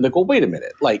and they go, wait a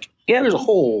minute, there's a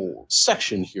whole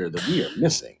section here that we are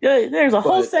missing. There's a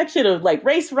whole section of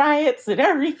race riots and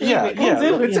everything that comes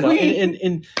in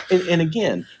between. And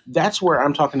again, that's where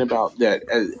I'm talking about that.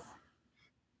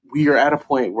 We are at a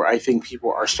point where I think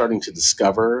people are starting to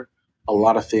discover a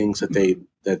lot of things that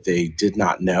they did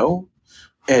not know.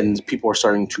 And people are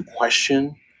starting to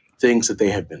question things that they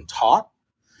have been taught.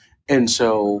 And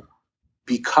so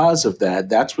because of that,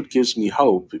 that's what gives me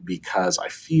hope, because I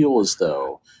feel as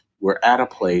though we're at a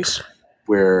place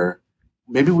where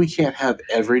maybe we can't have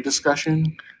every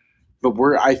discussion, but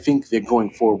I think that going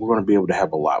forward, we're going to be able to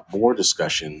have a lot more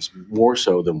discussions, more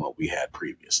so than what we had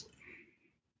previously.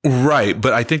 Right.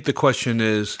 But I think the question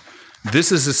is,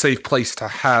 this is a safe place to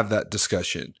have that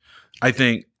discussion. I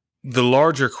think the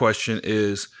larger question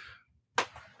is,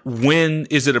 when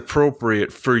is it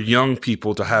appropriate for young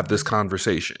people to have this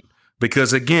conversation?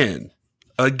 Because again,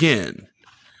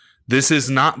 this is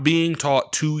not being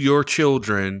taught to your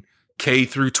children K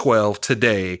through 12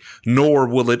 today, nor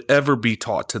will it ever be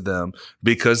taught to them,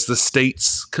 because the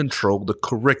states control the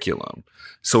curriculum.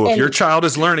 So if your child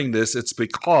is learning this, it's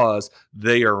because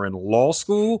they are in law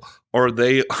school or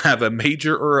they have a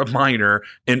major or a minor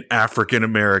in African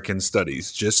American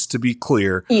studies. Just to be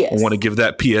clear, I want to give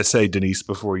that PSA, Denise,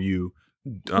 before you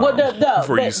say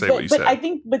what you said. I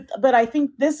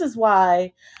think this is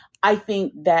why I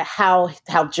think that how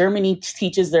Germany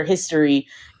teaches their history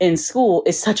in school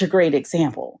is such a great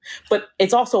example. But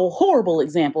it's also a horrible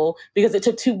example because it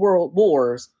took 2 world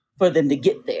wars for them to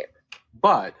get there.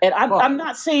 I'm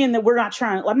not saying that we're not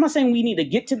trying. I'm not saying we need to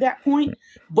get to that point,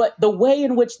 but the way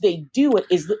in which they do it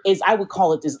is I would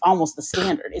call it is almost the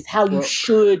standard. It's how you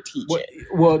should teach it.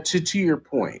 Well, to your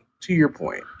point,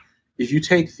 if you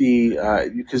take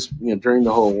because during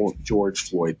the whole George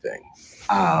Floyd thing,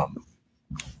 I'm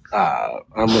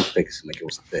going to make it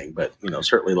was a thing, but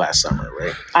certainly last summer,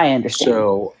 right? I understand.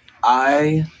 So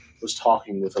I was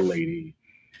talking with a lady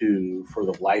who, for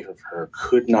the life of her,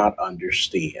 could not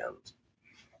understand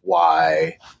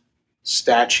why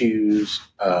statues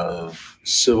of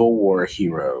Civil War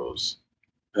heroes,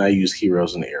 and I use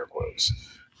heroes in air quotes,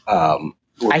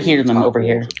 I hear them over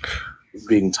here,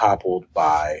 being toppled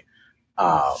by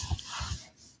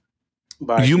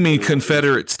you mean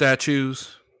Confederate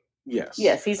statues? Yes.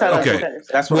 Yes, he's talking about Confederate.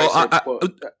 That's what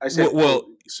I said.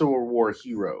 Civil War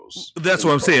heroes. That's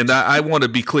what I'm saying. I want to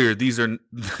be clear. These are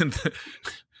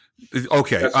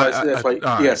okay.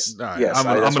 Yes. I'm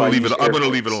going to leave it. I'm going to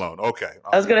leave it alone. Okay.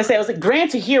 I was going to say, I was like,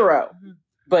 Grant's a hero,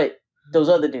 but those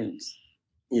other dudes.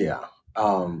 Yeah.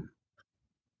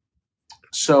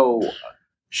 So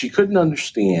she couldn't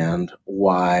understand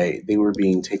why they were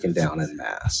being taken down en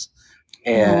masse.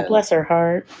 And bless her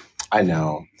heart. I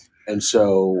know. And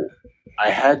so I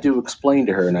had to explain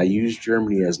to her, and I used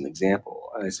Germany as an example.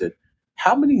 And I said,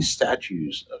 how many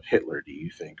statues of Hitler do you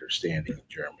think are standing in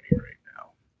Germany right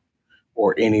now?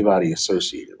 Or anybody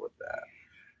associated with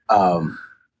that?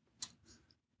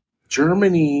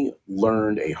 Germany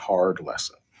learned a hard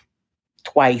lesson.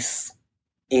 Twice.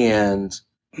 And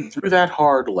through that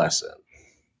hard lesson,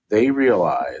 they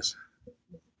realized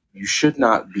you should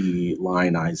not be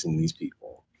lionizing these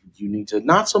people. You need to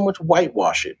not so much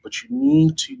whitewash it, but it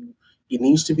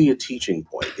needs to be a teaching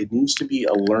point. It needs to be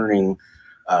a learning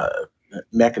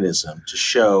mechanism to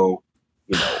show,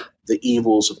 the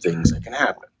evils of things that can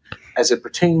happen. As it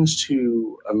pertains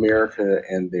to America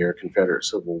and their Confederate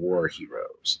Civil War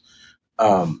heroes,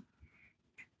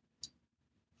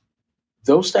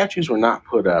 those statues were not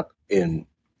put up in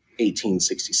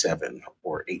 1867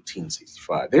 or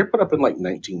 1865. They were put up in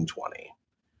 1920.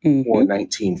 or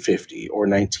 1950 or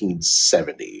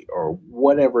 1970 or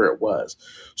whatever it was.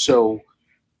 So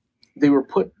they were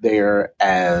put there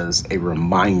as a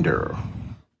reminder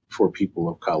for people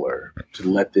of color to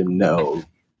let them know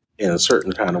in a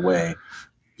certain kind of way,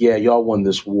 yeah, y'all won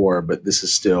this war, but this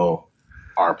is still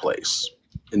our place.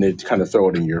 And they kind of throw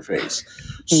it in your face.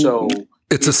 So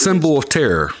it's a symbol of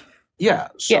terror. Yeah.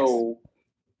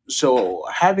 So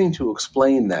having to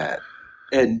explain that,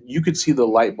 and you could see the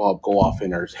light bulb go off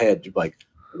in her head, to be like,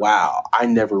 wow, I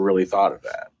never really thought of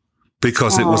that.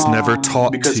 Because it was never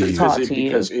taught to you.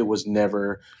 Because it was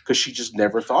never, because she just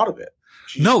never thought of it.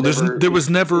 There was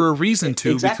never a reason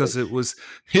to, exactly. Because it was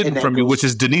hidden from you, which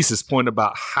is Denise's point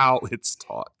about how it's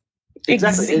taught.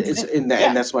 Exactly. And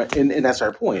that's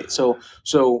our point. So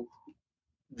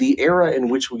the era in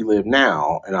which we live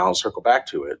now, and I'll circle back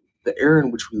to it, the era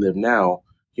in which we live now,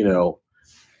 you know,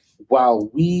 while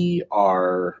we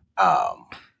are, I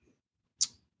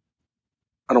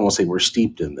don't want to say we're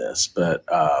steeped in this, but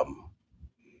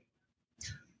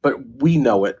we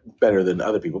know it better than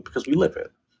other people because we live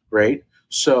it, right?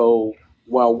 So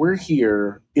while we're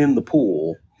here in the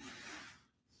pool,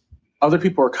 other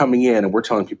people are coming in and we're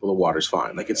telling people the water's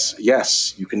fine. Like, it's,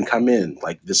 yes, you can come in.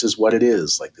 Like, this is what it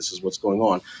is. Like, this is what's going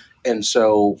on. And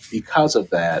so because of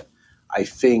that, I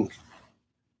think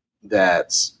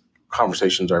that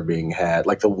conversations are being had,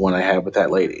 like the one I had with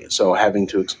that lady. So having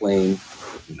to explain,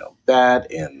 you know,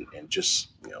 that and just,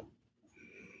 you know,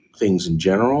 things in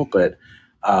general. But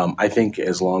I think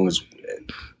as long as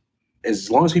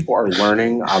people are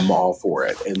learning, I'm all for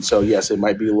it. And so, yes, it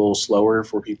might be a little slower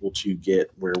for people to get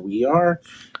where we are,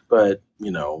 but,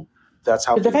 you know, that's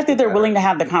how. But the fact that they're willing to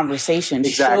have the conversation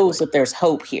shows that there's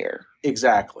hope here.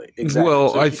 Exactly.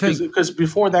 Well, so, I think because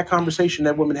before that conversation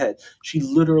that woman had, she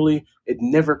literally, it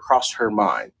never crossed her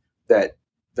mind that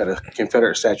a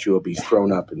Confederate statue would be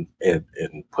thrown up and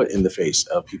put in the face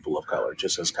of people of color,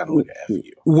 just as kind of like a F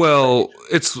you. Well,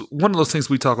 it's one of those things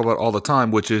we talk about all the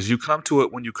time, which is you come to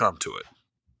it when you come to it.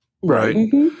 Right.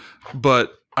 Mm-hmm.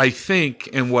 But I think,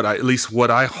 and what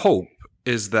I hope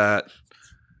is that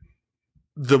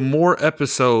the more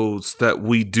episodes that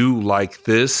we do like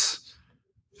this,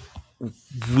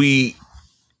 we,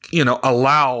 you know,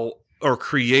 allow or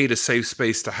create a safe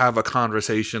space to have a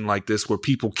conversation like this where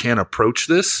people can approach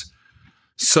this.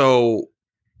 So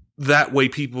that way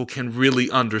people can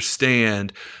really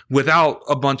understand without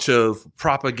a bunch of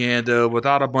propaganda,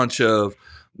 without a bunch of,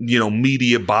 you know,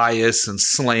 media bias and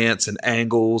slants and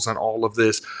angles and all of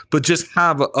this, but just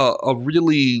have a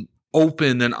really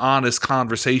open and honest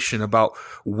conversation about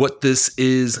what this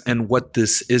is and what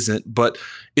this isn't. But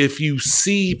if you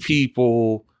see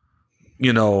people,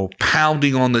 you know,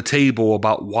 pounding on the table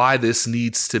about why this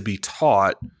needs to be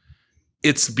taught,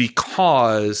 it's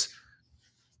because,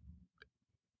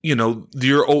 you know,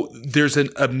 there's an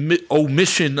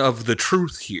omission of the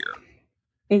truth here.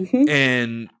 Mm-hmm.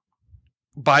 And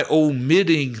by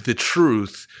omitting the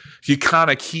truth, you kind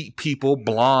of keep people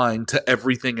blind to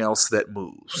everything else that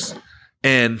moves.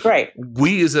 And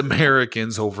we as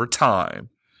Americans over time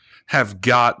have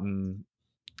gotten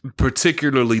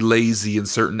particularly lazy in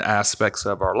certain aspects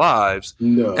of our lives.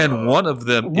 No. And one of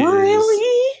them really?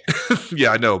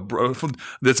 Yeah, I know, bro.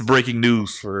 That's breaking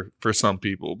news for some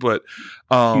people, but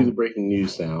cue the breaking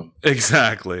news sound.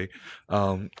 Exactly.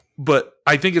 But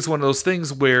I think it's one of those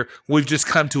things where we've just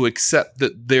come to accept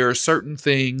that there are certain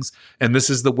things, and this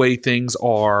is the way things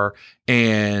are,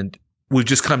 and we've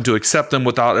just come to accept them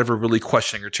without ever really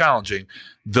questioning or challenging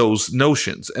those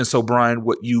notions. And so, Brian,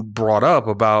 what you brought up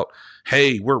about,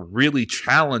 hey, we're really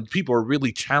challenged. People are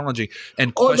really challenging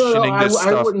and questioning this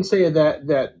stuff. I wouldn't say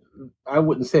that. I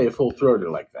wouldn't say it full throated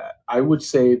like that. I would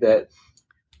say that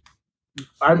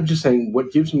I'm just saying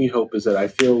what gives me hope is that I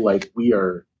feel like we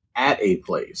are at a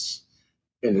place,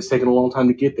 and it's taken a long time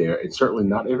to get there, and certainly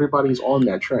not everybody's on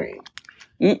that train.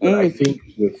 But I think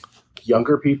with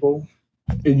younger people,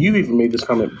 and you even made this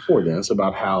comment before, Dennis,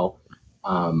 about how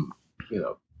you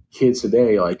know, kids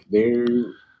today, like they're,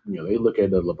 you know, they look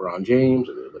at the LeBron James,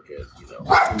 or they look at, you know,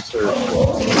 insert,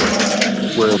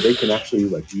 where they can actually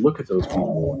like look at those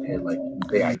people and like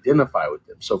they identify with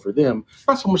them. So for them,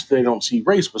 not so much that they don't see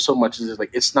race, but so much as it's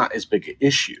like it's not as big an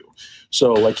issue.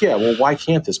 So like, yeah, well, why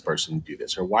can't this person do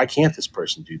this, or why can't this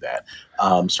person do that?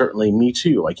 Certainly, me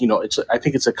too. Like, you know, I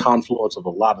think it's a confluence of a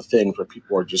lot of things where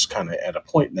people are just kind of at a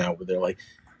point now where they're like,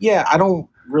 yeah, I don't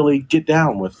really get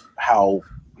down with how,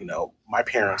 you know, my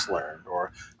parents learned,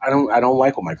 or I don't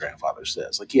like what my grandfather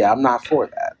says. Like, yeah, I'm not for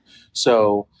that.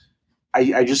 So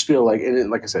I just feel like,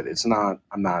 and like I said,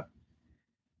 I'm not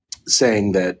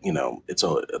saying that, you know, it's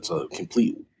a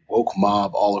complete woke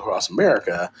mob all across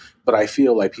America, but I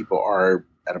feel like people are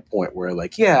at a point where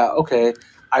like, yeah, okay,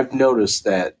 I've noticed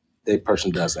that the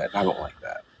person does that and I don't like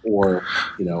that. Or,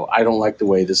 I don't like the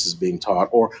way this is being taught,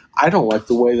 or I don't like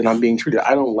the way that I'm being treated.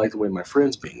 I don't like the way my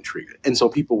friend's being treated. And so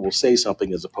people will say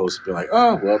something as opposed to be like,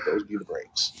 oh, well, those be the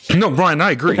breaks. No, Brian,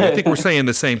 I agree. I think we're saying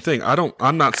the same thing.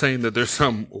 I'm not saying that there's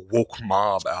some woke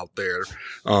mob out there,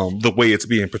 the way it's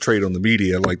being portrayed on the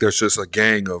media. Like there's just a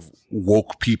gang of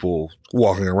woke people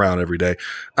walking around every day.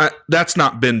 That's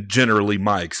not been generally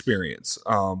my experience.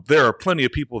 There are plenty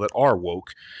of people that are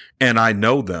woke and I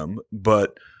know them,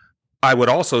 but I would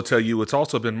also tell you it's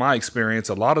also been my experience.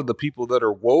 A lot of the people that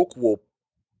are woke will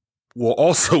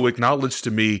also acknowledge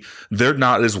to me they're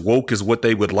not as woke as what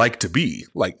they would like to be.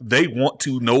 Like they want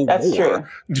to know That's more. true.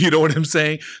 You know what I'm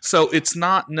saying? So it's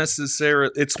not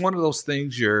necessarily, it's one of those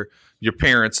things your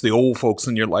parents, the old folks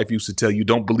in your life used to tell you,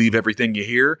 don't believe everything you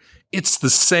hear. It's the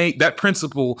same. That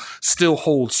principle still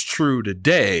holds true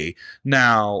today.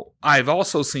 Now, I've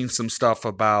also seen some stuff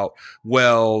about,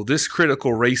 well, this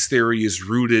critical race theory is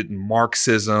rooted in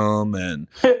Marxism and,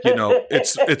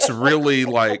 it's really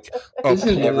like a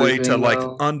ploy to like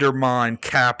undermine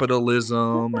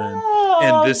capitalism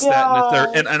and this, that, and the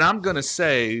third. And I'm going to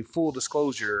say, full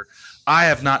disclosure, I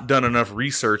have not done enough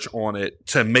research on it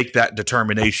to make that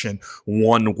determination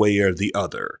one way or the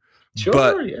other. Sure,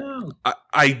 but yeah.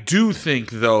 I do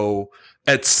think, though,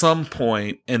 at some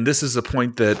point, and this is a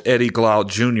point that Eddie Glaude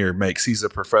Jr. makes, he's a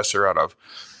professor out of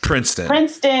Princeton.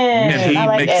 And I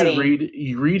like Eddie.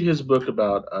 You read his book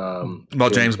about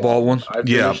James Baldwin. I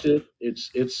finished it.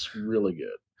 It's really good.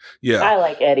 Yeah, I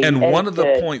like Eddie. And Eddie's one of the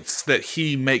good. points that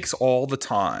he makes all the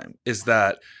time is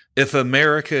that if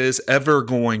America is ever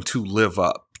going to live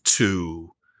up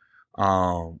to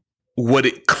what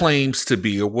it claims to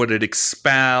be or what it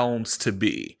expounds to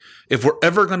be, if we're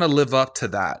ever going to live up to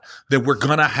that, then we're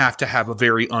going to have a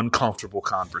very uncomfortable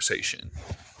conversation.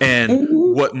 And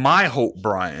what my hope,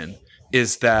 Brian,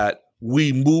 is that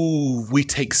we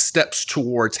take steps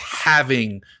towards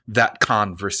having that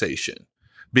conversation.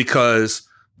 Because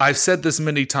I've said this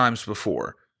many times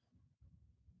before,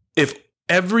 if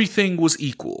everything was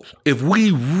equal, if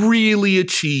we really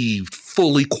achieved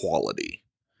full equality,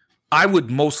 I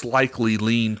would most likely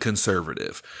lean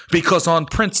conservative because on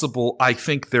principle, I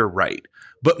think they're right.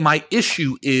 But my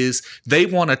issue is they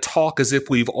want to talk as if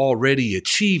we've already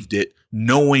achieved it,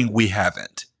 knowing we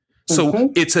haven't.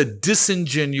 So it's a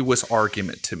disingenuous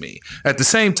argument to me. At the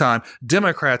same time,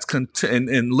 Democrats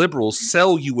and liberals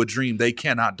sell you a dream they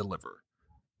cannot deliver.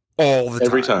 All the time.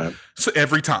 Every time. So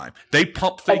every time. They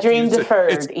pump fake. A dream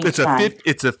deferred each time.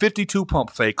 It's a 52 pump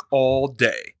fake all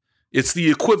day. It's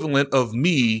the equivalent of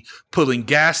me putting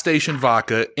gas station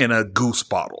vodka in a goose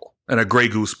bottle, in a Grey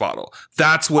Goose bottle.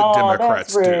 That's what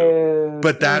Democrats do.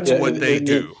 But that's what they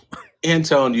do. And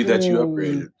telling you that you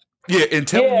upgraded. Yeah, and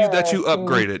telling you that you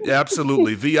upgraded.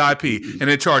 Absolutely. VIP. And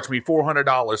it charged me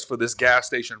 $400 for this gas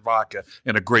station vodka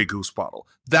in a Grey Goose bottle.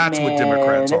 That's what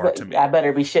Democrats are to me. I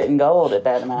better be shitting gold at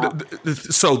that amount.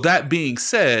 So that being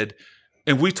said,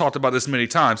 and we've talked about this many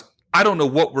times, I don't know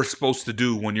what we're supposed to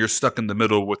do when you're stuck in the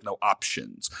middle with no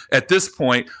options. At this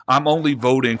point, I'm only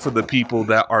voting for the people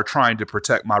that are trying to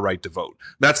protect my right to vote.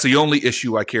 That's the only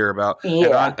issue I care about.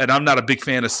 Yeah. And I'm not a big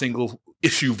fan of single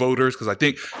issue voters because I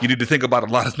think you need to think about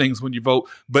a lot of things when you vote.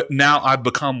 But now I've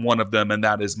become one of them, and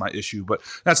that is my issue. But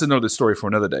that's another story for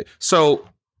another day. So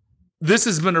this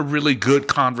has been a really good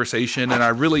conversation, and I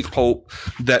really hope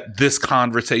that this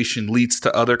conversation leads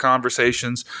to other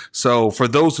conversations. So for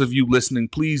those of you listening,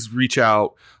 please reach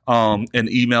out and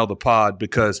email the pod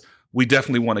because we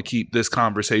definitely want to keep this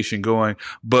conversation going.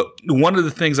 But one of the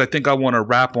things I think I want to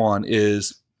wrap on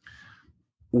is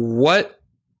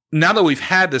now that we've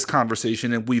had this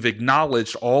conversation and we've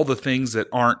acknowledged all the things that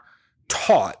aren't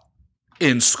taught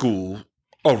in school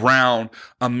around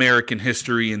American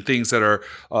history and things that are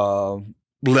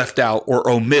left out or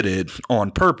omitted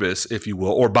on purpose, if you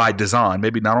will, or by design,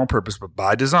 maybe not on purpose, but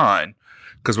by design,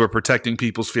 because we're protecting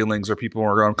people's feelings or people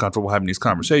are uncomfortable having these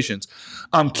conversations.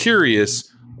 I'm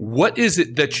curious, what is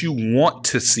it that you want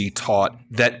to see taught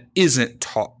that isn't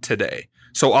taught today?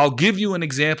 So I'll give you an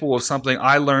example of something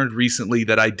I learned recently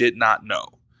that I did not know.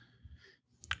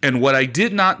 And what I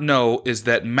did not know is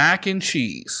that mac and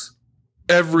cheese,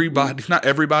 not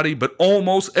everybody, but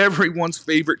almost everyone's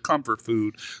favorite comfort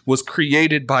food, was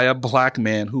created by a black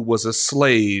man who was a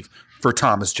slave for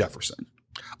Thomas Jefferson.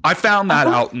 I found that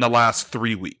out in the last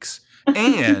 3 weeks.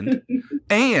 And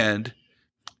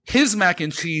his mac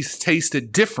and cheese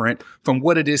tasted different from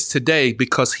what it is today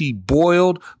because he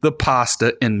boiled the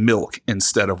pasta in milk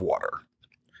instead of water.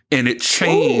 And it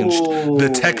changed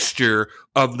the texture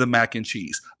of the mac and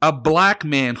cheese. A black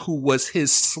man who was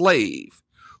his slave,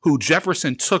 who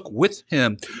Jefferson took with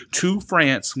him to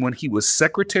France when he was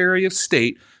Secretary of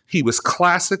State. He was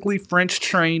classically French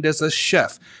trained as a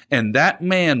chef, and that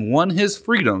man won his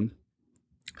freedom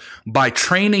by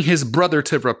training his brother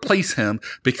to replace him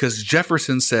because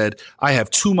Jefferson said, I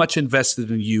have too much invested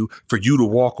in you for you to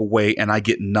walk away and I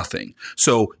get nothing.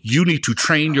 So you need to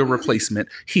train your replacement.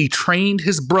 He trained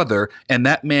his brother, and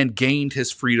that man gained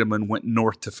his freedom and went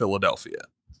north to Philadelphia.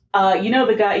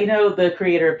 The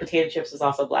creator of potato chips is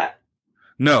also black.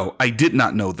 No, I did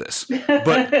not know this.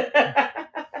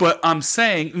 But I'm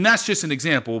saying, and that's just an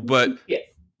example, but yes.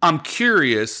 I'm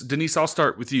curious, Denise, I'll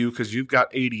start with you because you've got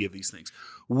 80 of these things.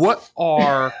 What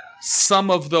are some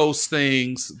of those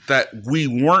things that we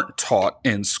weren't taught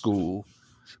in school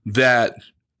that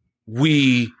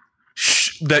you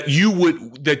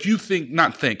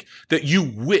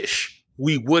wish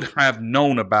we would have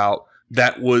known about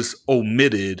that was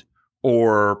omitted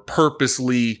or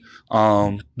purposely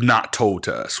not told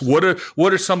to us? What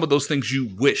are some of those things you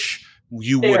wish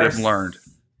you would have learned?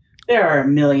 There are a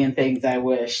million things I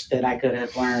wish that I could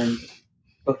have learned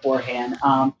beforehand.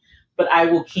 But I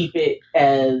will keep it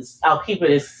as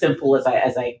simple as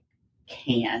I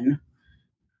can.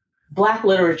 Black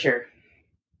literature.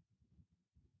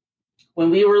 When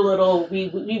we were little,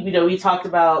 we talked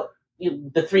about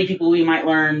the three people we might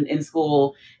learn in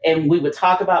school, and we would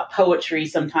talk about poetry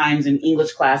sometimes in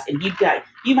English class, and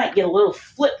you might get a little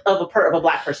flip of a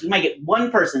black person. You might get one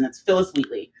person that's Phyllis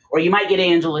Wheatley, or you might get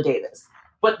Angela Davis.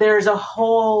 But there's a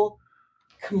whole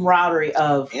camaraderie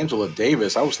of Angela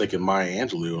Davis. I was thinking Maya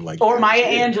Angelou, or Maya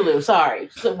Angelou. Sorry,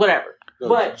 so whatever. No,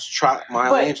 but trot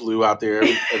Maya Angelou out there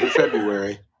every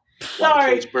February.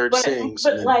 Sorry, but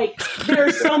there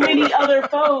are so many other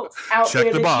folks out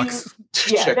there that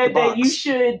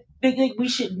we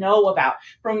should know about.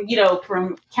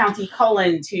 From County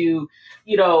Cullen to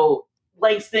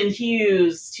Langston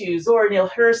Hughes to Zora Neale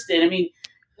Hurston. I mean,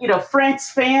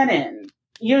 Frantz Fanon.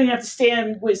 You don't even have to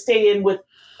stay in with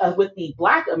the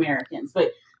Black Americans,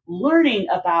 but learning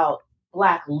about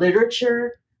Black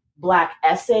literature, Black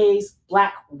essays,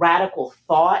 Black radical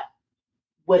thought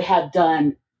would have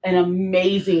done an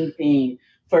amazing thing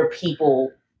for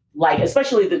people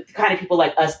especially the kind of people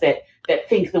like us that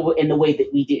think in the way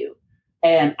that we do.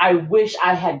 And I wish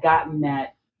I had gotten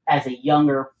that as a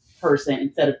younger person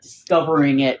instead of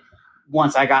discovering it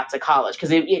once I got to college,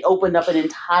 because it opened up an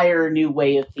entire new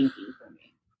way of thinking for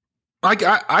me.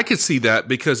 I could see that,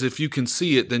 because if you can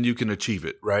see it, then you can achieve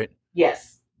it, right?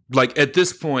 Yes. Like at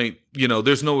this point,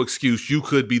 there's no excuse. You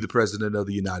could be the president of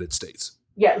the United States.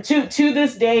 Yeah. To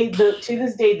this day,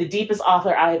 the deepest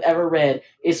author I have ever read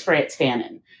is Frantz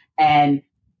Fanon, and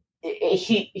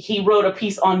he wrote a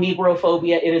piece on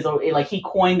Negrophobia. It is he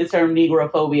coined the term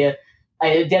Negrophobia.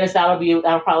 Dennis,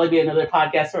 that'll probably be another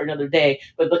podcast for another day.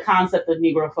 But the concept of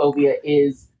Negrophobia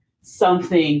is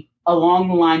something along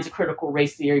the lines of critical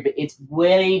race theory, but it's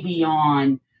way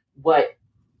beyond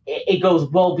it goes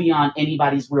well beyond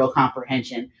anybody's real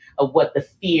comprehension of what the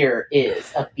fear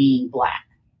is of being Black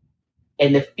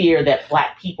and the fear that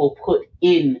Black people put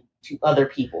into other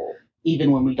people,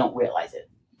 even when we don't realize it.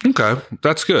 Okay,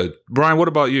 that's good. Brian, what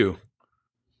about you?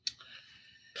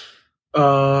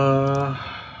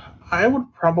 I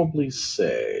would probably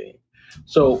say,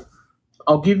 so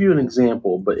I'll give you an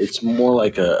example, but it's more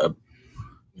like a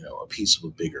piece of a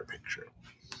bigger picture.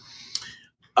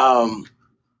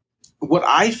 What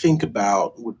I think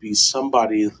about would be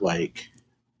somebody like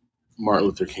Martin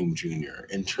Luther King Jr.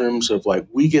 in terms of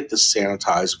we get the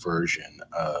sanitized version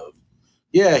of,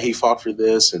 he fought for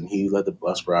this and he led the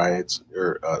bus riots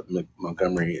or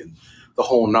Montgomery and the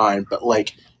whole nine, but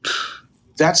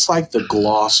that's the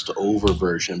glossed over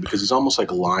version, because he's almost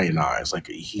lionized,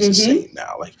 he's a saint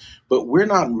now. But we're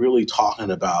not really talking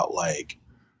about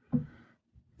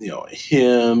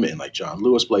him and John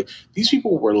Lewis. But these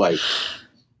people were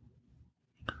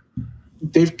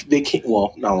they came,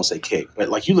 well, not want to say king,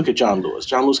 but you look at John Lewis.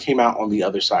 John Lewis came out on the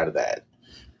other side of that.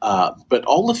 But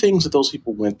all the things that those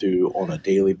people went through on a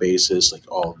daily basis,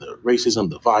 all the racism,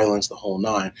 the violence, the whole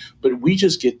nine, but we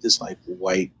just get this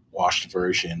whitewashed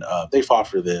version of they fought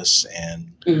for this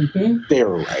and they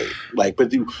were right.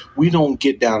 But we don't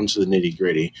get down to the nitty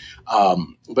gritty.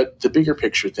 But the bigger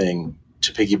picture thing,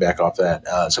 to piggyback off that,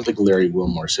 something Larry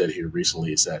Wilmore said here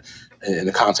recently is that in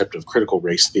the concept of critical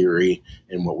race theory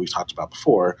and what we've talked about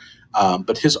before,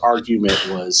 but his argument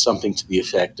was something to the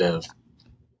effect of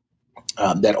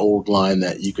that old line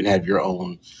that you can have your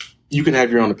own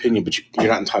opinion, but you're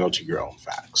not entitled to your own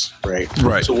facts, right?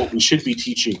 Right. So what we should be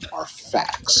teaching are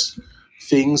facts,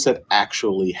 things that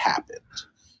actually happened.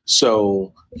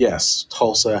 So, yes,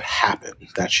 Tulsa happened.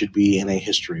 That should be in a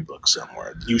history book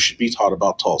somewhere. You should be taught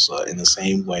about Tulsa in the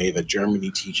same way that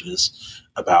Germany teaches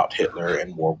about Hitler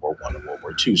and World War I and World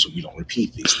War II, so you don't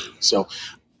repeat these things. So,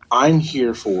 I'm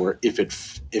here for if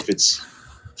it's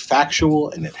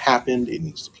factual and it happened, it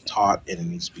needs to be taught and it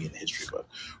needs to be in a history book.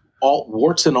 All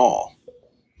warts and all.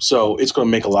 So it's going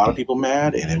to make a lot of people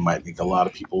mad, and it might make a lot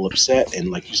of people upset. And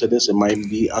like you said, it might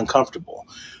be uncomfortable.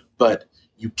 But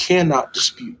you cannot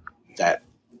dispute that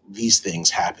these things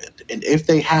happened. And if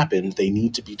they happened, they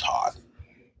need to be taught.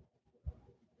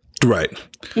 Right.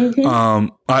 Mm-hmm.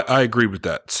 I agree with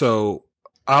that. So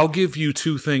I'll give you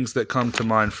two things that come to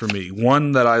mind for me.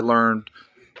 One that I learned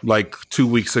like 2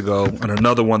 weeks ago, and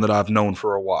another one that I've known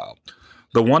for a while.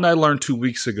 The one I learned 2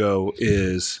 weeks ago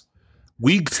is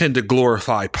we tend to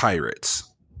glorify pirates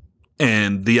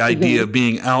and the idea of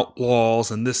being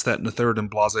outlaws and this, that, and the third and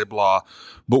blah, blah, blah.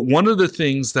 But one of the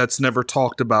things that's never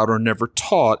talked about or never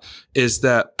taught is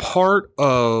that part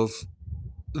of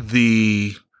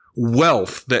the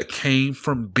wealth that came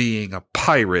from being a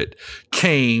pirate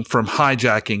came from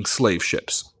hijacking slave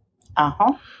ships.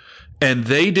 Uh-huh. And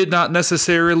they did not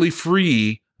necessarily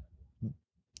free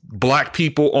black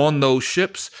people on those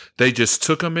ships. They just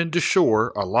took them into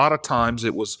shore. A lot of times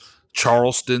it was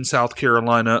Charleston, South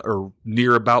Carolina, or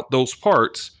near about those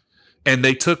parts. And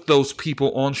they took those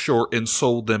people on shore and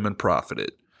sold them and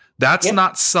profited. That's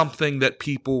not something that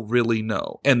people really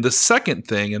know. And the second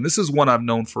thing, and this is one I've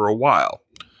known for a while,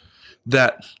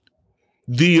 that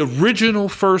the original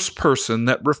first person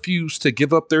that refused to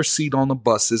give up their seat on the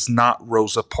bus is not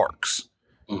Rosa Parks.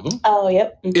 Mm-hmm. Oh,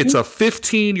 yep. Mm-hmm. It's a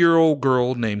 15-year-old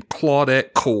girl named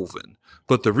Claudette Colvin.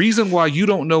 But the reason why you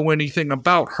don't know anything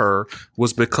about her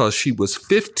was because she was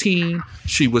 15,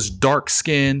 she was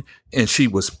dark-skinned, and she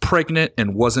was pregnant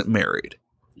and wasn't married.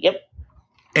 Yep.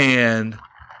 And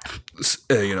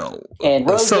and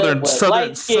Southern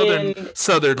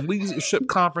Leadership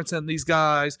Conference and these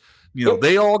guys,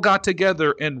 they all got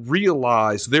together and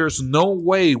realized there's no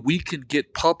way we can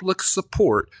get public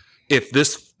support if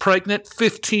this pregnant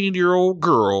 15-year-old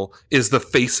girl is the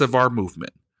face of our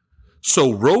movement.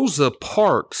 So Rosa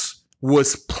Parks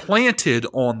was planted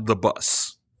on the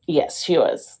bus. Yes, she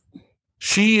was.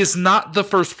 She is not the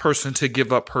first person to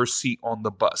give up her seat on the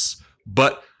bus,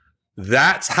 but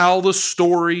that's how the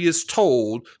story is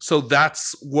told. So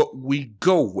that's what we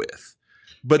go with.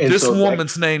 But and this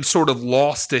woman's name sort of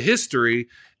lost to history.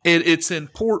 And it's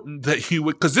important that you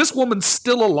would, because this woman's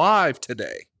still alive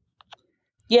today.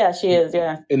 Yeah, she is.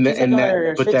 Yeah,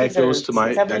 that goes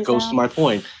to my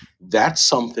point. That's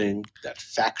something that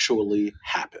factually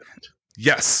happened.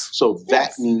 Yes. So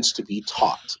that needs to be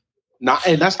taught.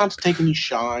 And that's not to take any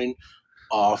shine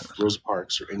off Rosa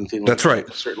Parks or anything like that. That's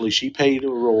right. Certainly, she played a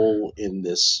role in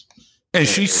this. And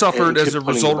she suffered as a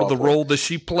result of the role that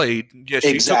she played. Yeah,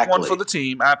 she took one for the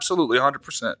team. Absolutely,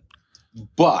 100%.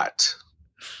 But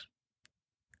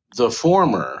the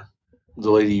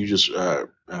lady you just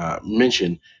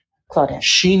mentioned,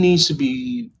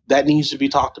 Claudette, that needs to be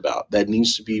talked about. That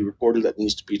needs to be reported. That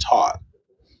needs to be taught.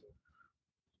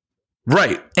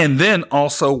 Right. And then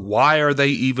also, why are they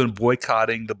even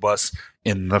boycotting the bus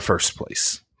in the first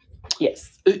place?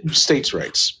 Yes. States'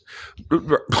 rights.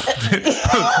 Right.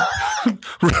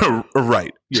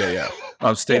 Yeah.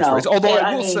 States' rights. Although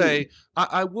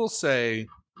I will say,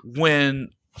 when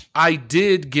I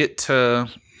did get to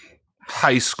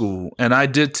high school and I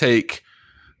did take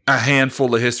a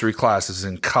handful of history classes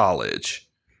in college,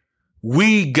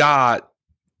 we got,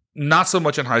 not so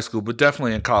much in high school, but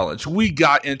definitely in college, we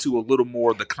got into a little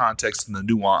more of the context and the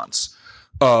nuance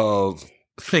of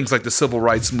things like the civil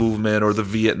rights movement or the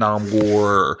Vietnam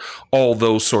War, or all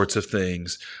those sorts of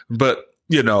things. But,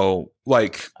 but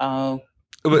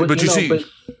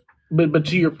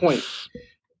to your point,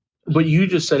 but you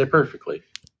just said it perfectly.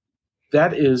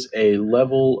 That is a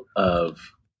level of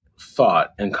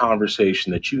thought and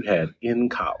conversation that you had in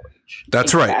college.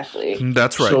 That's exactly right.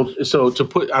 That's right. So to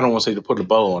put, I don't want to say to put a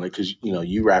bow on it, because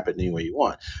you wrap it any way you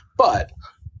want, but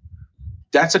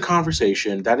that's a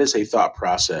conversation. That is a thought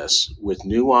process with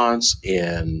nuance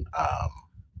and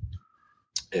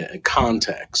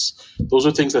context. Those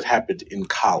are things that happened in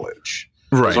college.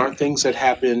 Right. Those aren't things that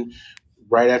happen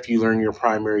right after you learn your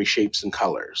primary shapes and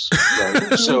colors.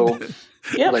 Right. So.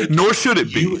 Yep. Nor should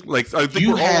it be. I think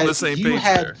we're all on the same page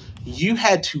there. You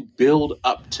had to build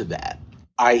up to that.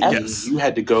 You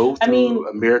had to go through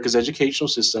America's educational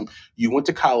system. You went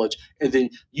to college, and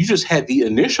then you just had the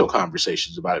initial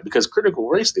conversations about it, because critical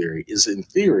race theory is in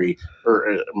theory,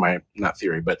 not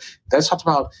theory, but that's talked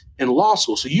about in law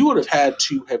school. So you would have had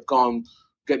to have gone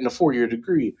getting a 4-year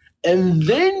degree, and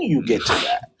then you get to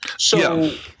that.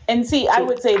 So, and see, I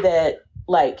would say that,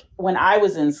 like, when I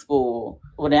was in school,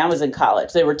 when I was in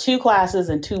college, there were 2 classes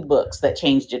and 2 books that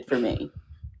changed it for me.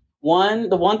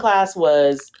 The one class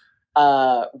was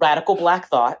Radical Black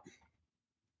Thought.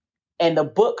 And the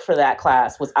book for that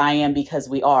class was I Am Because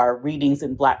We Are, Readings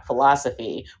in Black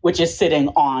Philosophy, which is sitting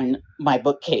on my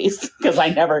bookcase because I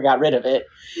never got rid of it.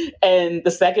 And the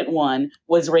second one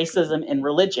was Racism in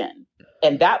Religion.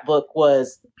 And that book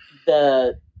was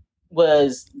oh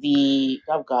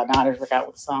God, now I forgot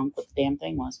what the damn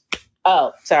thing was.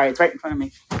 Oh, sorry, it's right in front of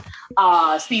me.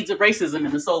 Seeds of Racism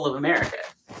in the Soul of America.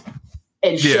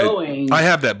 And showing, I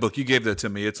have that book. You gave that to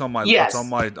me. It's on my Yes. it's on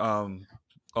my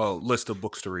list of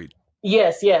books to read.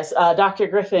 Yes. Dr.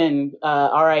 Griffin,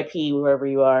 RIP, wherever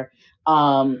you are.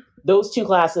 Those 2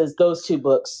 classes, those 2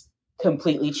 books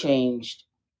completely changed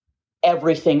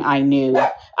everything I knew.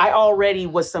 I already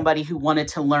was somebody who wanted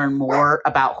to learn more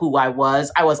about who I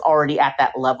was. I was already at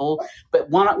that level.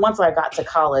 But once I got to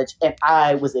college and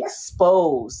I was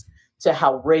exposed to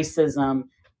how racism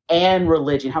and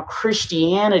religion, how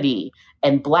Christianity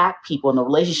and Black people and the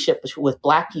relationship with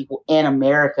Black people in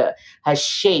America has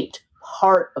shaped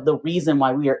part of the reason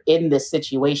why we are in this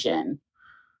situation.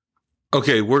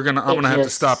 Okay, I'm gonna have to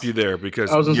stop you there because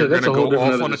you're gonna go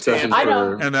off on a tangent. I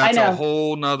know, and that's I know. a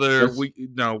whole nother. We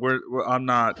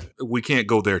can't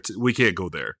go there. We can't go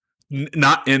there.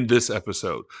 Not in this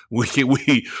episode.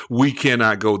 We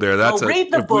cannot go there. That's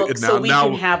read the book so we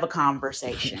can have a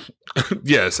conversation.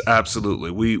 Yes,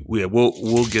 absolutely.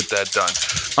 We'll get that done.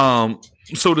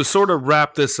 So to sort of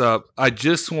wrap this up, I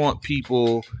just want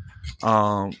people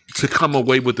to come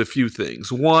away with a few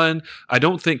things. One, I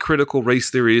don't think critical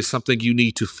race theory is something you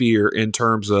need to fear in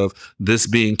terms of this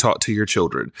being taught to your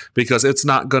children, because it's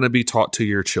not going to be taught to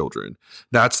your children.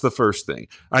 That's the first thing.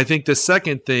 I think the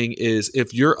second thing is,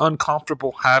 if you're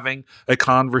uncomfortable having a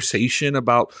conversation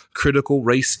about critical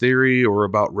race theory or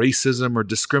about racism or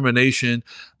discrimination,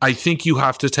 I think you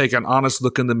have to take an honest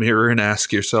look in the mirror and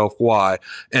ask yourself why.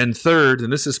 And third,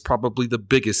 and this is probably the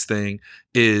biggest thing,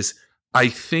 is I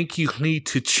think you need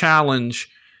to challenge,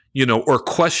 or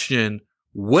question,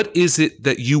 what is it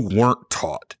that you weren't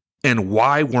taught and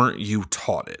why weren't you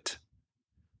taught it?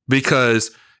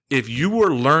 Because if you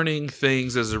were learning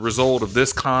things as a result of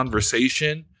this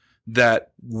conversation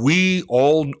that we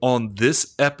all on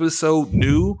this episode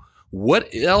knew,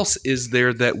 what else is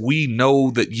there that we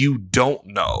know that you don't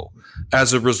know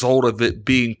as a result of it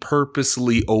being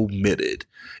purposely omitted?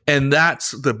 And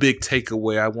that's the big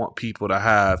takeaway I want people to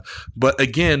have. But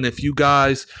again, if you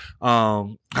guys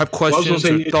have questions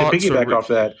or thoughts, to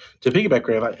piggyback,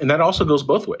 Graham, and that also goes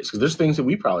both ways, because there's things that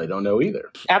we probably don't know either.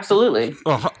 Absolutely,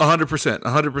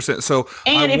 100%. So,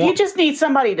 and if you just need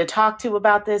somebody to talk to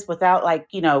about this without,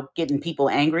 getting people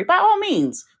angry, by all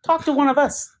means, talk to one of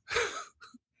us.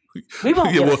 We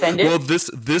won't get offended. Well, this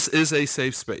is a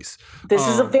safe space. This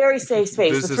is a very safe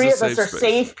space. The 3 of us are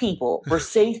safe people. We're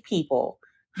safe people.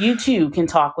 You too can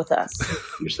talk with us.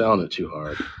 You're selling it too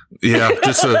hard. Yeah,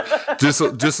 just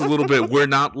a little bit. We're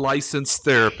not licensed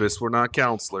therapists. We're not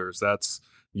counselors.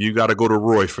 You got to go to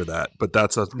Roy for that. But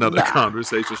that's another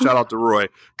conversation. Shout out to Roy.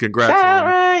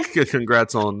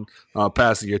 Congrats on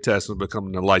passing your test and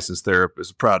becoming a licensed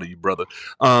therapist. Proud of you, brother.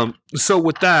 So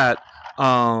with that,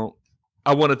 I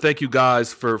want to thank you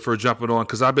guys for jumping on,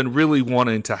 because I've been really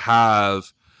wanting to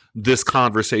have this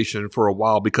conversation for a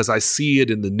while, because I see it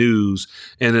in the news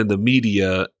and in the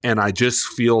media, and I just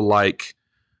feel like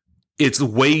it's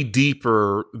way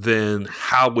deeper than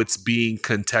how it's being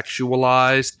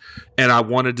contextualized. And I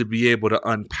wanted to be able to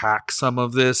unpack some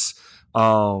of this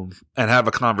and have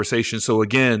a conversation. So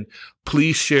again,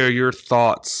 please share your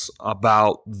thoughts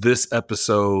about this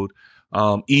episode.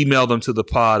 Email them to the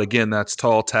pod. Again, that's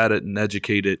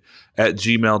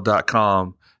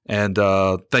talltattededucated@gmail.com. And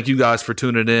thank you guys for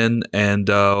tuning in, and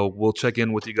we'll check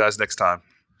in with you guys next time.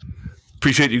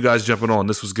 Appreciate you guys jumping on.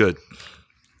 This was good.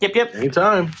 Yep.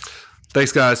 Anytime.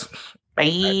 Thanks, guys. Bye.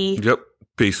 Yep.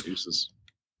 Peace. Deuces.